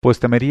 pues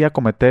temería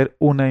cometer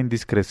una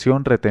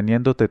indiscreción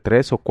reteniéndote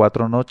 3 o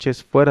 4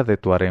 noches fuera de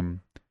tu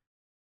harem.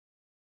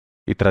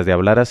 Y tras de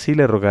hablar así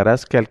le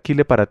rogarás que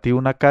alquile para ti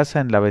una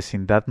casa en la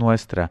vecindad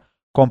nuestra,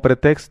 con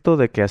pretexto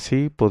de que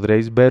así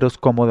podréis veros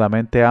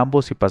cómodamente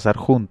ambos y pasar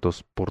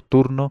juntos, por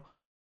turno,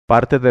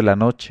 parte de la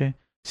noche,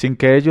 sin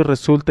que ello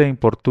resulte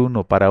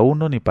importuno para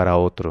uno ni para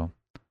otro.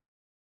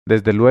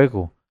 Desde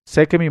luego,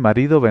 sé que mi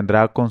marido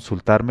vendrá a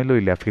consultármelo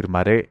y le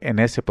afirmaré en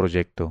ese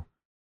proyecto,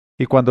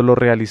 y cuando lo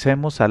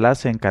realicemos Alá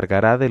se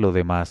encargará de lo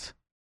demás.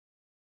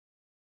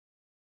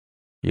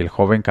 Y el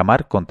joven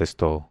Camar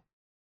contestó: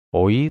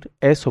 oír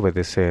es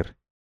obedecer,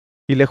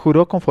 y le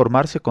juró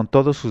conformarse con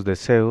todos sus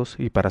deseos,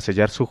 y para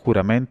sellar su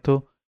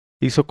juramento,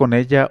 hizo con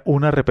ella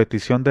una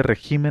repetición de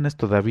regímenes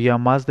todavía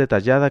más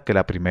detallada que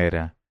la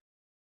primera.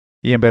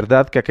 Y en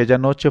verdad que aquella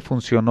noche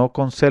funcionó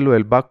con celo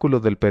el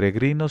báculo del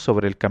peregrino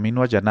sobre el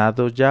camino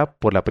allanado ya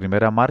por la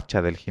primera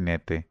marcha del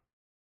jinete.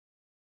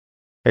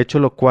 Hecho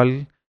lo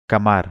cual,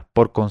 Camar,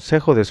 por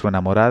consejo de su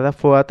enamorada,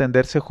 fue a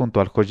tenderse junto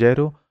al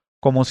joyero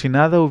como si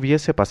nada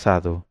hubiese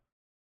pasado.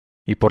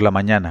 Y por la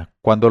mañana,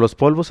 cuando los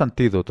polvos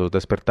antídotos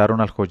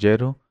despertaron al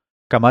joyero,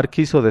 Camar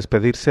quiso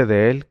despedirse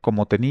de él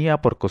como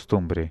tenía por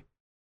costumbre,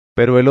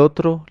 pero el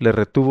otro le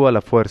retuvo a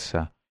la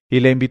fuerza y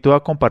le invitó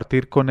a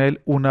compartir con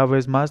él una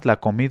vez más la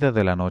comida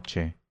de la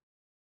noche.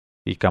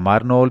 Y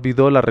Camar no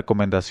olvidó la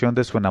recomendación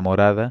de su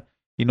enamorada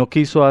y no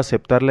quiso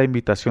aceptar la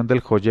invitación del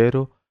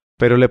joyero,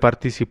 pero le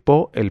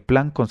participó el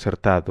plan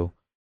concertado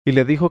y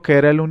le dijo que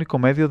era el único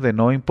medio de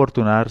no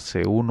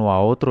importunarse uno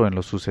a otro en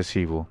lo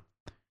sucesivo.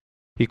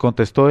 Y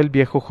contestó el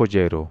viejo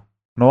joyero: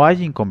 no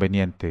hay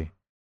inconveniente.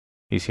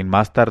 Y sin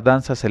más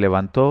tardanza se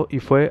levantó y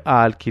fue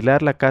a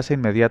alquilar la casa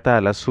inmediata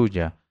a la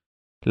suya,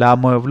 la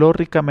amuebló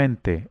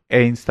ricamente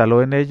e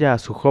instaló en ella a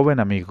su joven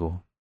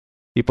amigo.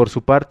 Y por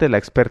su parte la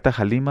experta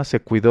Halima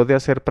se cuidó de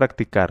hacer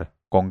practicar,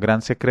 con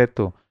gran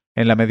secreto,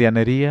 en la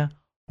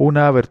medianería,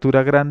 una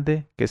abertura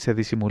grande que se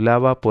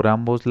disimulaba por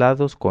ambos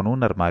lados con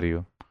un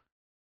armario.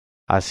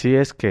 Así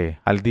es que,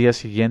 al día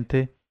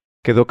siguiente,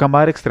 quedó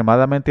Camar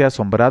extremadamente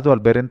asombrado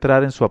al ver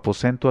entrar en su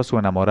aposento a su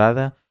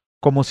enamorada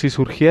como si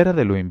surgiera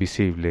de lo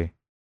invisible.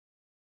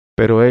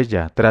 Pero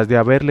ella, tras de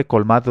haberle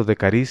colmado de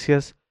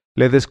caricias,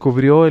 le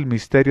descubrió el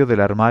misterio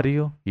del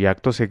armario y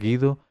acto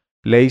seguido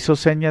le hizo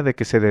seña de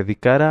que se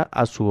dedicara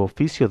a su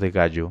oficio de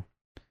gallo.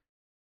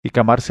 Y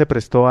Camar se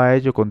prestó a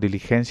ello con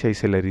diligencia y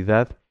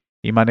celeridad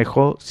y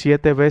manejó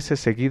 7 veces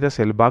seguidas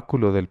el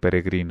báculo del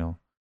peregrino.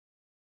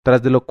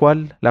 Tras de lo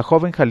cual la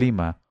joven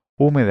Halima,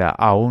 húmeda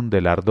aún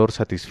del ardor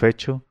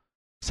satisfecho,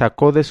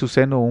 sacó de su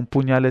seno un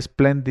puñal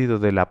espléndido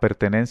de la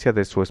pertenencia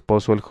de su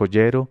esposo el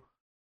joyero,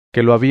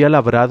 que lo había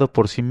labrado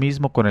por sí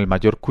mismo con el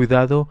mayor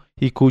cuidado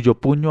y cuyo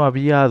puño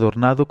había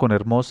adornado con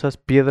hermosas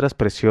piedras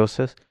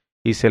preciosas,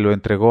 y se lo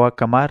entregó a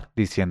Camar,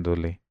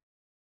 diciéndole: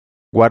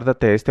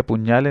 guárdate este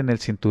puñal en el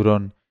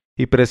cinturón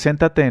y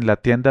preséntate en la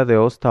tienda de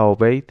Osta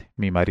Obeid,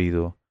 mi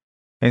marido.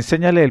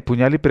 Enséñale el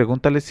puñal y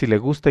pregúntale si le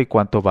gusta y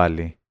cuánto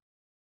vale.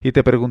 Y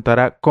te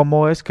preguntará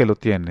cómo es que lo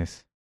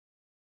tienes.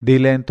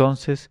 Dile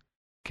entonces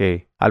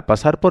que, al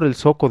pasar por el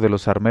zoco de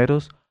los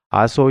armeros,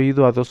 has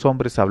oído a 2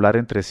 hombres hablar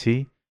entre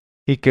sí,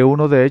 y que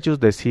uno de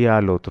ellos decía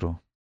al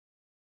otro: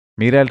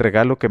 mira el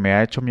regalo que me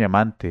ha hecho mi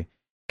amante,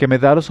 que me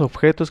da los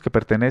objetos que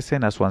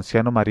pertenecen a su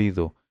anciano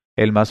marido,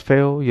 el más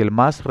feo y el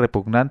más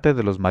repugnante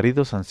de los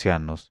maridos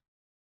ancianos.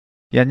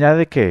 Y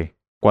añade que,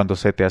 cuando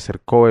se te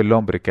acercó el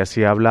hombre que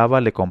así hablaba,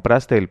 le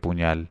compraste el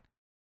puñal.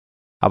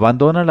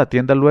 Abandona la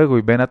tienda luego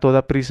y ven a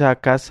toda prisa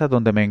a casa,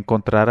 donde me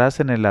encontrarás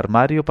en el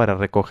armario para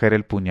recoger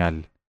el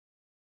puñal.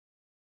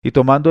 Y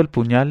tomando el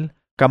puñal,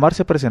 Camar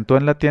se presentó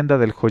en la tienda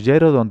del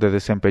joyero, donde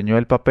desempeñó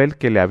el papel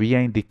que le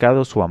había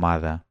indicado su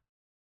amada.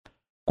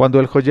 Cuando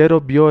el joyero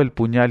vio el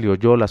puñal y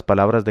oyó las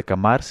palabras de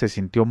Camar, se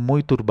sintió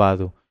muy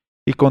turbado,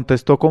 y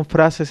contestó con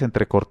frases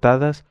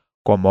entrecortadas,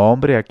 como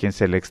hombre a quien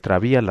se le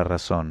extravía la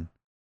razón.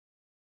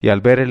 Y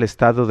al ver el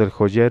estado del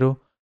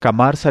joyero,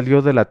 Camar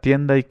salió de la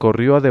tienda y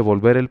corrió a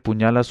devolver el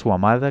puñal a su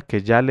amada,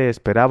 que ya le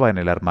esperaba en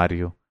el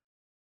armario,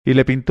 y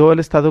le pintó el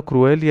estado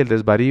cruel y el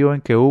desvarío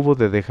en que hubo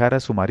de dejar a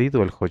su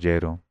marido el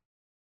joyero.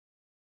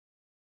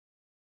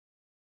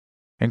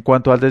 En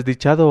cuanto al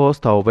desdichado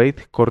Osta Obeid,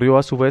 corrió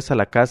a su vez a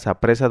la casa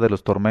presa de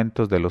los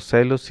tormentos de los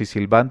celos y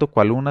silbando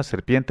cual una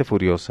serpiente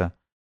furiosa.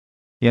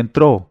 Y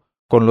entró,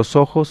 con los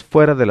ojos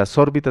fuera de las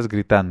órbitas,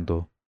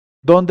 gritando: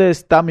 ¿Dónde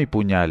está mi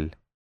puñal?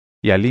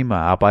 Y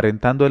Halima,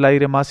 aparentando el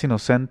aire más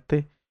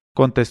inocente,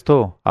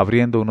 contestó,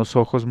 abriendo unos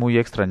ojos muy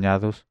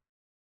extrañados: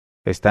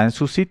 Está en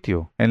su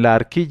sitio, en la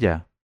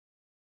arquilla.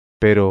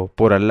 Pero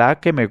por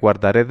Alá que me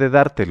guardaré de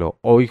dártelo,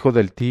 oh hijo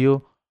del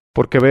tío,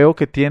 porque veo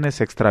que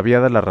tienes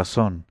extraviada la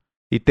razón,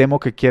 y temo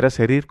que quieras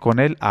herir con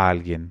él a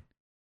alguien.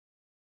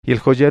 Y el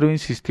joyero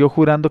insistió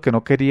jurando que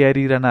no quería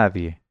herir a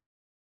nadie.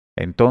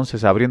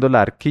 Entonces, abriendo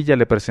la arquilla,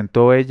 le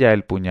presentó ella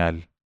el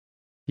puñal.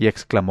 Y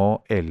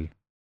exclamó él: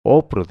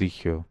 ¡Oh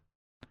prodigio!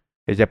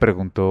 Ella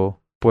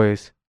preguntó: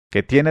 Pues,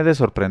 ¿qué tiene de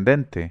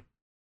sorprendente?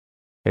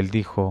 Él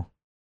dijo: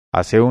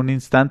 Hace un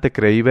instante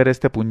creí ver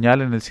este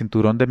puñal en el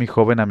cinturón de mi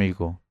joven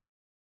amigo.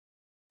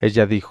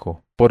 Ella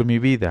dijo: Por mi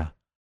vida,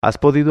 ¿has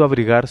podido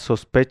abrigar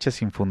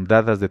sospechas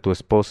infundadas de tu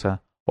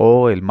esposa,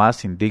 oh el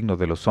más indigno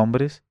de los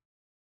hombres?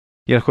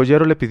 Y el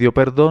joyero le pidió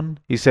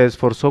perdón y se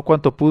esforzó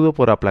cuanto pudo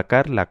por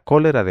aplacar la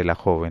cólera de la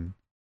joven.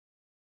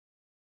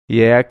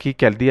 Y he aquí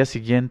que al día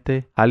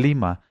siguiente,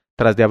 Halima,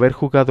 tras de haber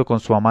jugado con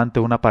su amante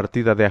una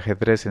partida de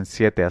ajedrez en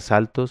 7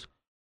 asaltos,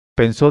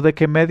 pensó de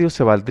qué medio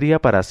se valdría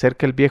para hacer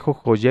que el viejo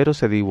joyero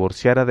se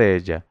divorciara de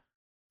ella,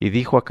 y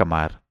dijo a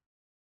Kamar: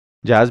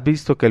 Ya has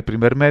visto que el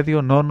primer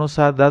medio no nos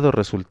ha dado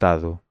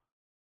resultado.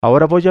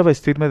 Ahora voy a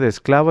vestirme de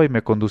esclava y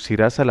me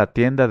conducirás a la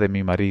tienda de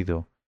mi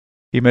marido,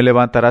 y me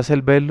levantarás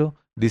el velo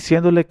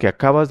diciéndole que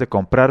acabas de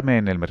comprarme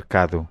en el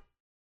mercado,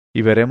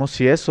 y veremos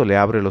si eso le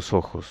abre los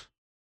ojos.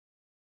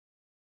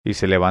 Y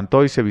se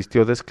levantó y se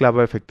vistió de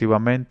esclava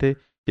efectivamente,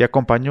 y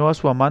acompañó a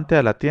su amante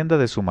a la tienda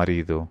de su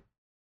marido.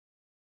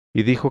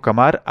 Y dijo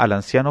Kamar al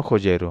anciano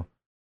joyero: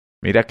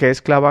 Mira qué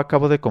esclava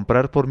acabo de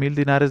comprar por 1000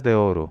 dinares de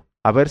oro,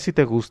 a ver si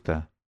te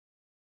gusta.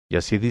 Y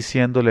así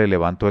diciendo le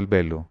levantó el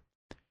velo.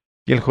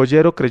 Y el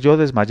joyero creyó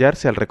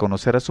desmayarse al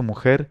reconocer a su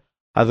mujer,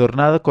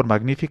 adornada con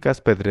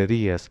magníficas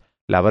pedrerías,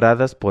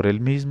 labradas por él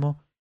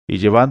mismo, y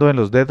llevando en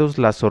los dedos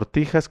las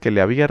sortijas que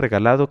le había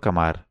regalado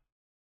Kamar.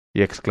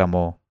 Y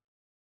exclamó: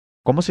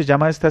 ¿Cómo se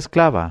llama esta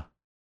esclava?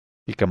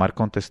 Y Kamar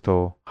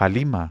contestó: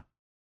 Halima.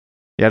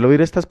 Y al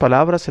oír estas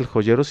palabras el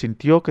joyero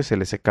sintió que se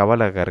le secaba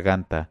la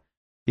garganta,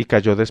 y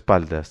cayó de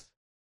espaldas.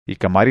 Y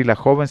Kamar y la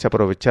joven se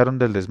aprovecharon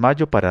del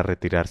desmayo para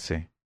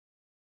retirarse.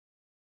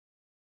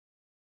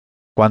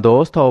 Cuando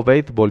Osta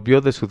Obeid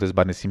volvió de su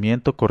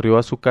desvanecimiento, corrió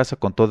a su casa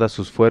con todas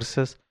sus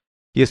fuerzas,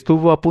 y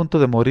estuvo a punto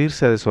de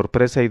morirse de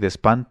sorpresa y de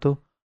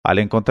espanto, al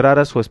encontrar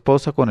a su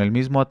esposa con el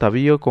mismo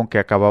atavío con que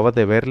acababa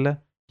de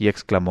verla, y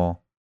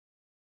exclamó: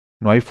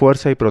 No hay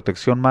fuerza y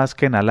protección más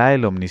que en Alá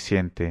el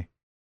Omnisciente.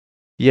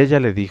 Y ella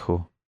le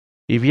dijo: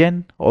 ¿Y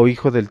bien, oh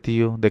hijo del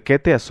tío, de qué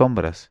te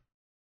asombras?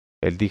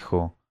 Él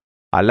dijo: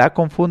 Alá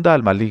confunda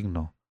al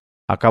maligno.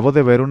 Acabo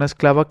de ver una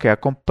esclava que ha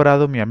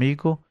comprado mi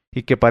amigo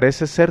y que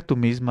parece ser tú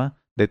misma,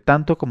 de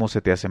tanto como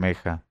se te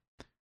asemeja.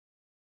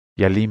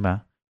 Y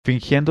Halima,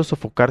 fingiendo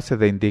sofocarse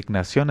de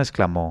indignación,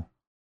 exclamó: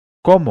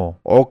 ¿Cómo,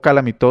 oh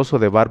calamitoso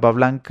de barba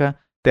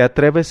blanca, te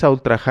atreves a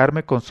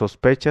ultrajarme con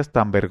sospechas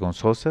tan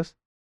vergonzosas?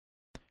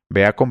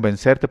 Ve a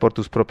convencerte por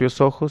tus propios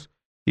ojos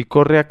y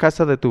corre a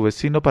casa de tu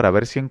vecino para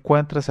ver si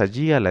encuentras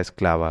allí a la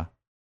esclava.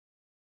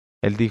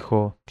 Él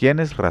dijo: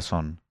 Tienes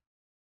razón.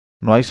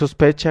 No hay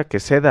sospecha que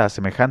ceda a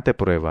semejante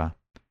prueba.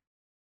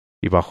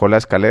 Y bajó la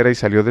escalera y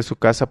salió de su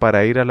casa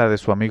para ir a la de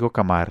su amigo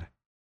Kamar.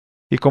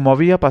 Y como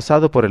había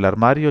pasado por el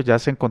armario, ya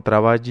se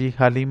encontraba allí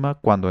Halima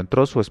cuando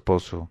entró su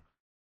esposo.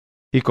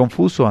 Y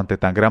confuso ante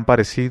tan gran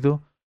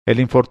parecido, el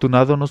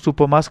infortunado no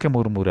supo más que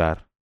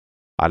murmurar: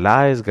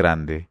 Alá es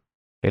grande.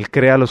 Él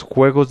crea los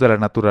juegos de la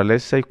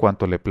naturaleza y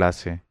cuanto le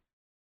place.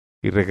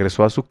 Y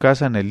regresó a su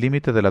casa en el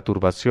límite de la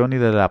turbación y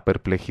de la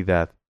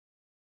perplejidad.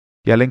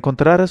 Y al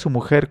encontrar a su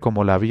mujer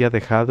como la había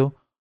dejado,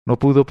 no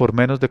pudo por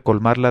menos de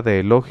colmarla de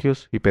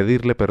elogios y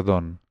pedirle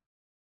perdón.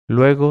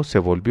 Luego se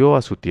volvió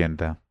a su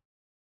tienda.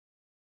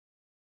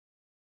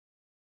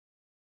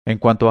 En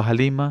cuanto a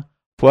Halima,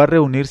 fue a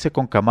reunirse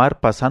con Kamar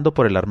pasando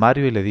por el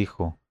armario y le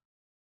dijo: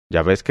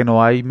 Ya ves que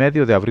no hay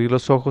medio de abrir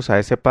los ojos a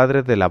ese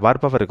padre de la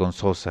barba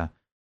vergonzosa.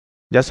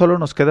 Ya solo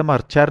nos queda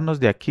marcharnos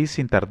de aquí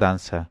sin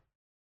tardanza.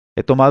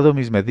 He tomado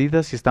mis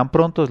medidas y están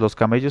prontos los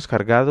camellos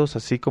cargados,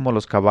 así como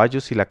los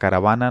caballos, y la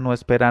caravana no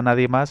espera a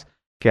nadie más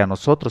que a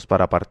nosotros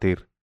para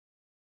partir.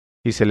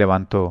 Y se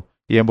levantó,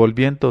 y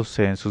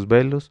envolviéndose en sus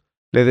velos,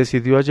 le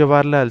decidió a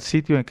llevarla al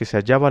sitio en que se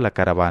hallaba la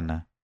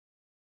caravana.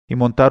 Y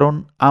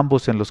montaron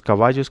ambos en los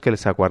caballos que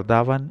les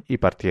aguardaban y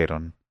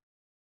partieron.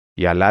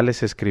 Y Alá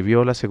les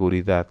escribió la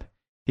seguridad,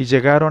 y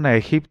llegaron a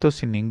Egipto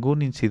sin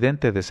ningún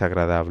incidente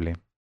desagradable.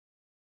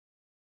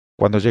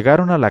 Cuando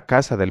llegaron a la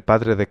casa del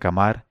padre de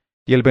Kamar,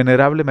 y el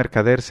venerable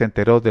mercader se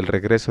enteró del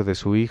regreso de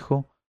su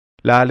hijo,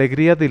 la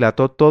alegría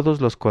dilató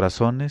todos los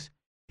corazones,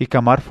 y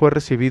Kamar fue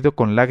recibido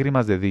con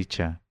lágrimas de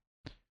dicha.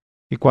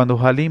 Y cuando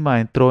Halima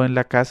entró en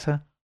la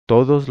casa,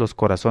 todos los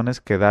corazones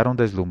quedaron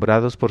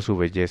deslumbrados por su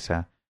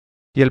belleza,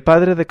 y el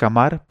padre de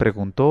Kamar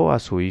preguntó a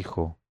su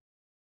hijo: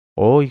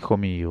 «Oh, hijo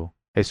mío,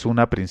 ¿es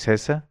una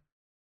princesa?»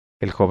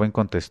 El joven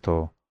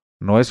contestó,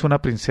 «No es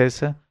una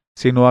princesa,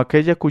 sino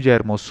aquella cuya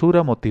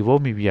hermosura motivó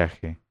mi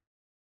viaje,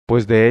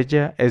 pues de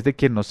ella es de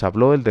quien nos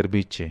habló el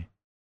derviche,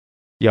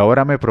 y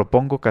ahora me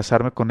propongo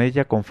casarme con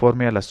ella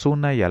conforme a la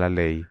suna y a la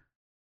ley».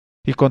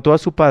 Y contó a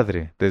su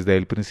padre, desde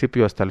el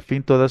principio hasta el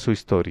fin, toda su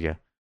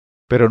historia,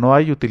 pero no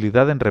hay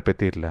utilidad en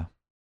repetirla.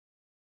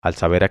 Al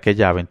saber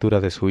aquella aventura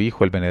de su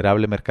hijo, el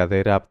venerable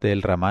mercader Abd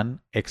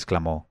el-Rahmán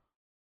exclamó,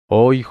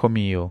 «Oh hijo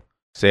mío,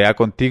 sea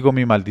contigo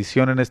mi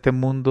maldición en este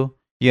mundo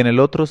y en el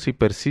otro si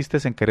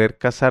persistes en querer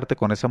casarte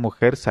con esa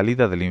mujer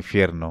salida del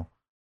infierno.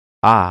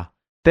 Ah,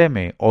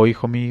 teme, oh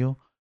hijo mío,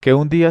 que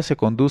un día se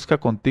conduzca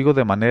contigo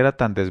de manera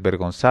tan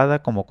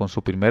desvergonzada como con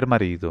su primer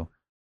marido.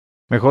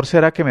 Mejor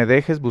será que me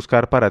dejes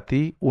buscar para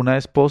ti una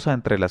esposa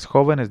entre las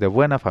jóvenes de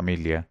buena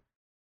familia».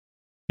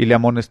 Y le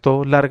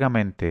amonestó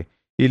largamente,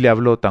 y le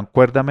habló tan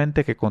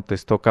cuerdamente que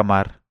contestó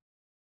Camar,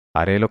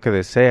 «Haré lo que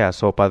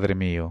deseas, oh padre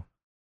mío».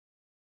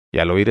 Y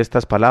al oír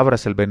estas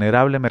palabras, el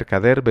venerable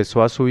mercader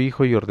besó a su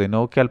hijo y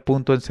ordenó que al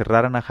punto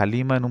encerraran a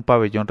Halima en un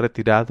pabellón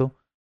retirado,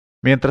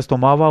 mientras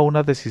tomaba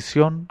una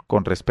decisión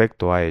con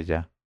respecto a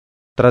ella.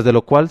 Tras de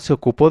lo cual se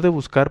ocupó de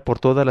buscar por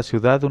toda la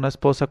ciudad una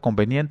esposa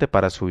conveniente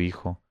para su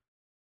hijo.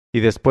 Y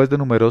después de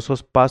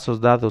numerosos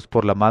pasos dados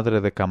por la madre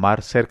de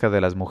Camar cerca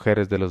de las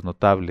mujeres de los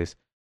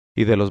notables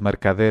y de los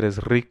mercaderes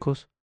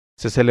ricos,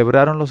 se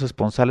celebraron los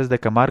esponsales de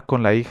Camar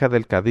con la hija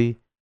del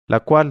cadí,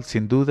 la cual,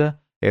 sin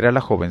duda, era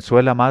la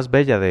jovenzuela más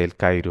bella de El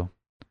Cairo.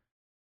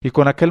 Y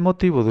con aquel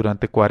motivo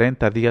durante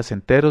 40 días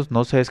enteros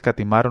no se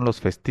escatimaron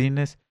los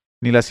festines,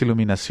 ni las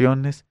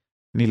iluminaciones,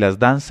 ni las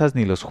danzas,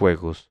 ni los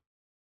juegos.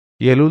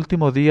 Y el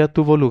último día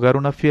tuvo lugar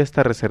una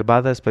fiesta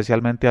reservada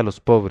especialmente a los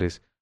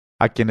pobres,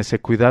 a quienes se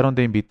cuidaron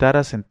de invitar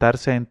a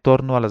sentarse en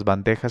torno a las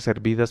bandejas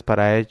servidas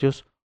para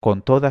ellos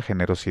con toda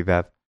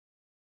generosidad.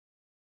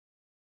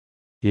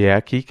 Y he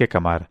aquí que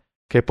Camar,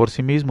 que por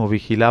sí mismo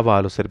vigilaba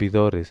a los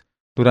servidores,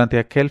 durante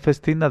aquel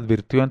festín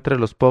advirtió entre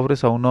los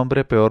pobres a un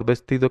hombre peor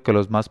vestido que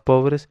los más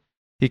pobres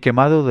y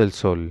quemado del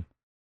sol,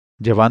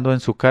 llevando en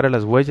su cara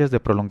las huellas de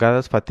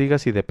prolongadas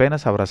fatigas y de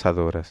penas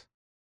abrasadoras.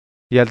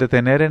 Y al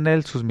detener en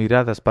él sus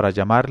miradas para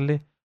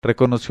llamarle,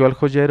 reconoció al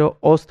joyero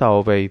Osta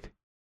Obeid,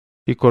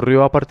 y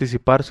corrió a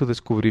participar su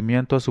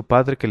descubrimiento a su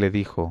padre, que le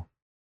dijo,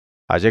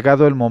 «Ha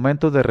llegado el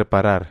momento de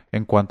reparar,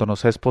 en cuanto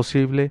nos es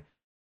posible,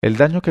 el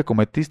daño que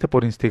cometiste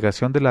por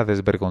instigación de la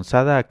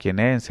desvergonzada a quien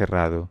he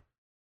encerrado».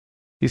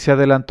 Y se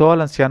adelantó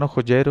al anciano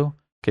joyero,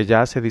 que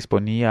ya se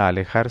disponía a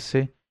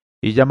alejarse,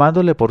 y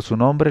llamándole por su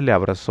nombre le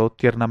abrazó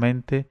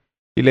tiernamente,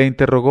 y le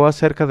interrogó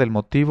acerca del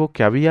motivo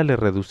que habíale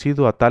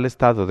reducido a tal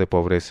estado de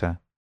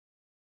pobreza.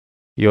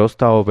 Y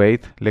Osta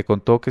Obeid le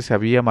contó que se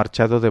había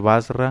marchado de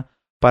Basra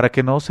para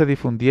que no se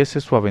difundiese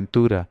su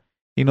aventura,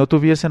 y no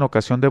tuviesen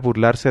ocasión de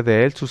burlarse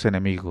de él sus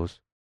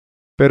enemigos.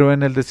 Pero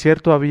en el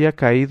desierto había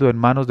caído en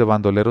manos de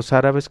bandoleros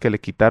árabes que le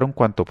quitaron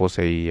cuanto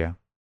poseía.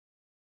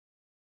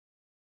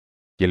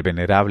 Y el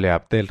venerable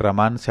Abd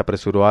el-Rahmán se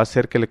apresuró a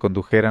hacer que le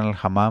condujeran al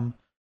hammam,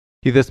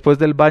 y después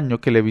del baño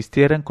que le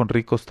vistieran con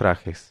ricos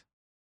trajes.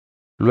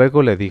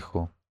 Luego le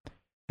dijo,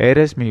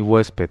 «Eres mi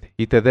huésped,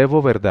 y te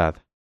debo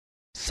verdad.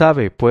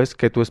 Sabe, pues,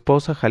 que tu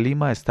esposa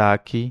Halima está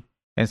aquí,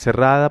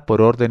 encerrada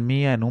por orden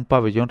mía en un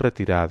pabellón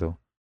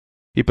retirado,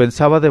 y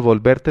pensaba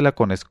devolvértela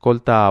con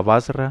escolta a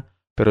Basra,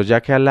 pero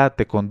ya que Alá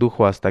te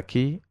condujo hasta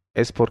aquí,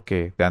 es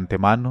porque, de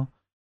antemano,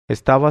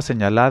 estaba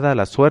señalada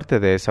la suerte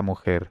de esa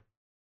mujer.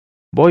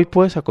 Voy,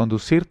 pues, a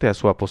conducirte a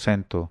su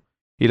aposento,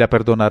 y la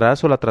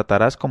perdonarás o la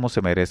tratarás como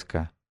se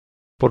merezca,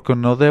 porque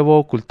no debo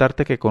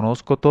ocultarte que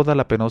conozco toda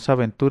la penosa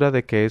aventura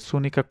de que es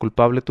única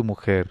culpable tu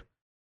mujer,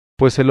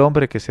 pues el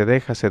hombre que se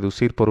deja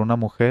seducir por una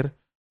mujer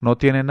no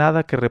tiene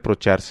nada que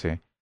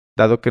reprocharse,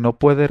 dado que no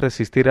puede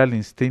resistir al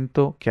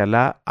instinto que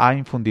Alá ha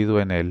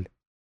infundido en él.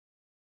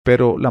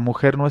 Pero la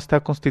mujer no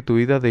está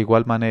constituida de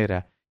igual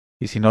manera,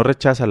 y si no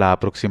rechaza la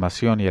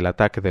aproximación y el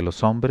ataque de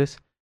los hombres,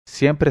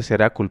 siempre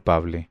será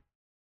culpable.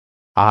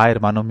 Ah,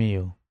 hermano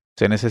mío,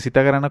 se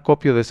necesita gran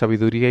acopio de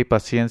sabiduría y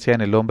paciencia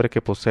en el hombre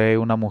que posee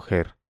una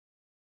mujer.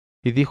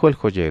 Y dijo el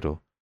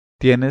joyero,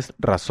 «Tienes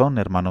razón,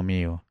 hermano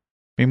mío.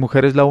 Mi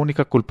mujer es la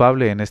única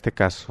culpable en este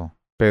caso.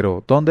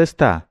 Pero, ¿dónde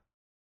está?»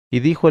 Y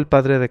dijo el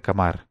padre de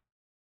Camar,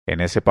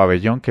 «En ese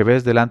pabellón que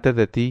ves delante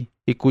de ti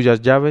y cuyas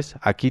llaves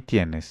aquí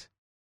tienes».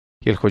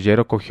 Y el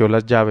joyero cogió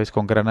las llaves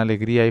con gran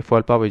alegría y fue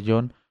al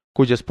pabellón,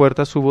 cuyas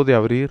puertas hubo de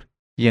abrir,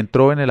 y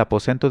entró en el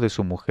aposento de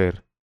su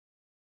mujer.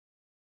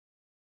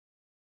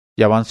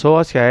 Y avanzó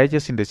hacia ella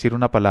sin decir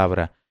una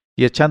palabra,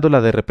 y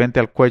echándola de repente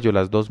al cuello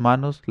las dos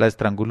manos, la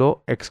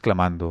estranguló,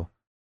 exclamando,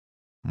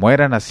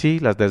 «Mueran así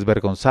las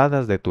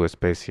desvergonzadas de tu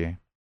especie».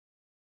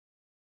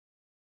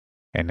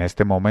 En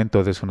este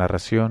momento de su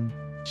narración,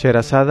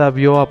 Sherazada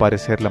vio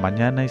aparecer la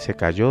mañana y se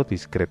calló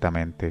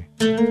discretamente.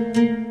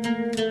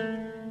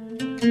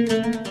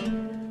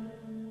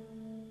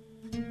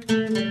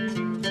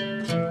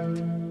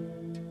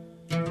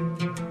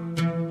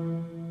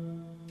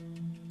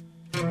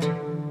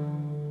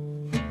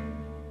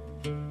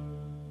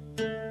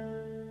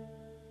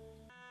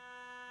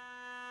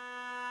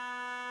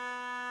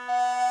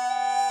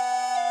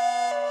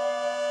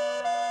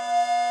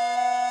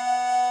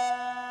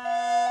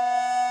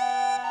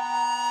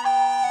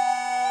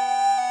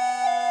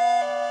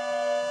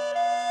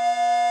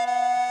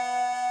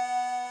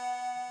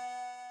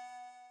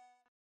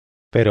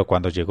 Pero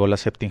cuando llegó la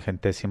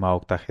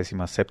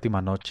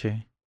 787ª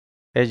noche,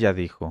 ella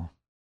dijo,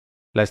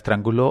 la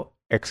estranguló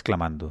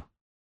exclamando,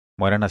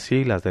 mueran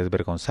así las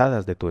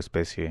desvergonzadas de tu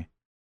especie.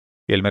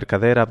 Y el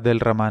mercader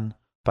Abdel-Rahmán,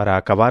 para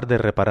acabar de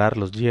reparar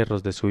los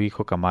hierros de su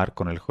hijo Camar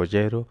con el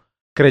joyero,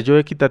 creyó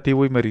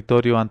equitativo y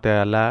meritorio ante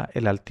Alá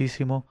el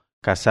Altísimo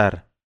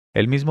casar,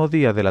 el mismo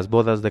día de las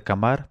bodas de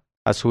Camar,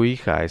 a su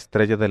hija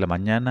Estrella de la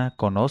Mañana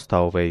con Osta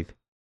Obeid.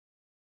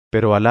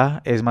 Pero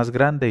Alá es más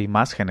grande y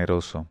más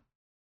generoso.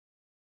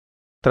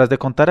 Tras de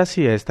contar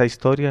así esta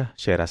historia,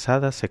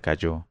 Sherazada se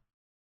calló.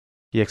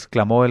 Y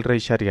exclamó el rey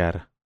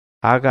Shahriar,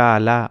 haga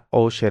Alá,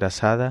 oh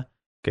Sherazada,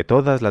 que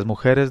todas las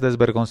mujeres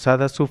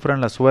desvergonzadas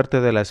sufran la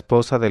suerte de la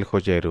esposa del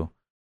joyero,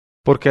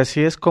 porque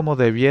así es como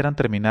debieran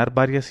terminar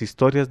varias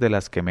historias de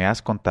las que me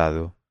has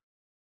contado.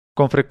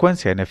 Con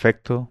frecuencia, en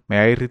efecto, me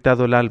ha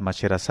irritado el alma,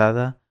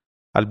 Sherazada,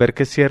 al ver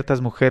que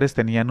ciertas mujeres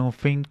tenían un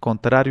fin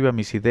contrario a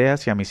mis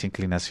ideas y a mis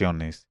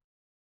inclinaciones.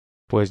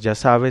 Pues ya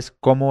sabes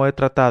cómo he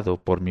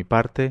tratado, por mi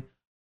parte,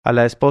 a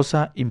la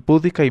esposa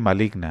impúdica y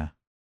maligna,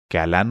 que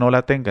Alá no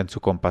la tenga en su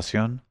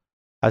compasión,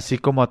 así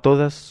como a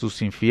todas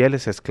sus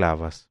infieles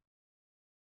esclavas.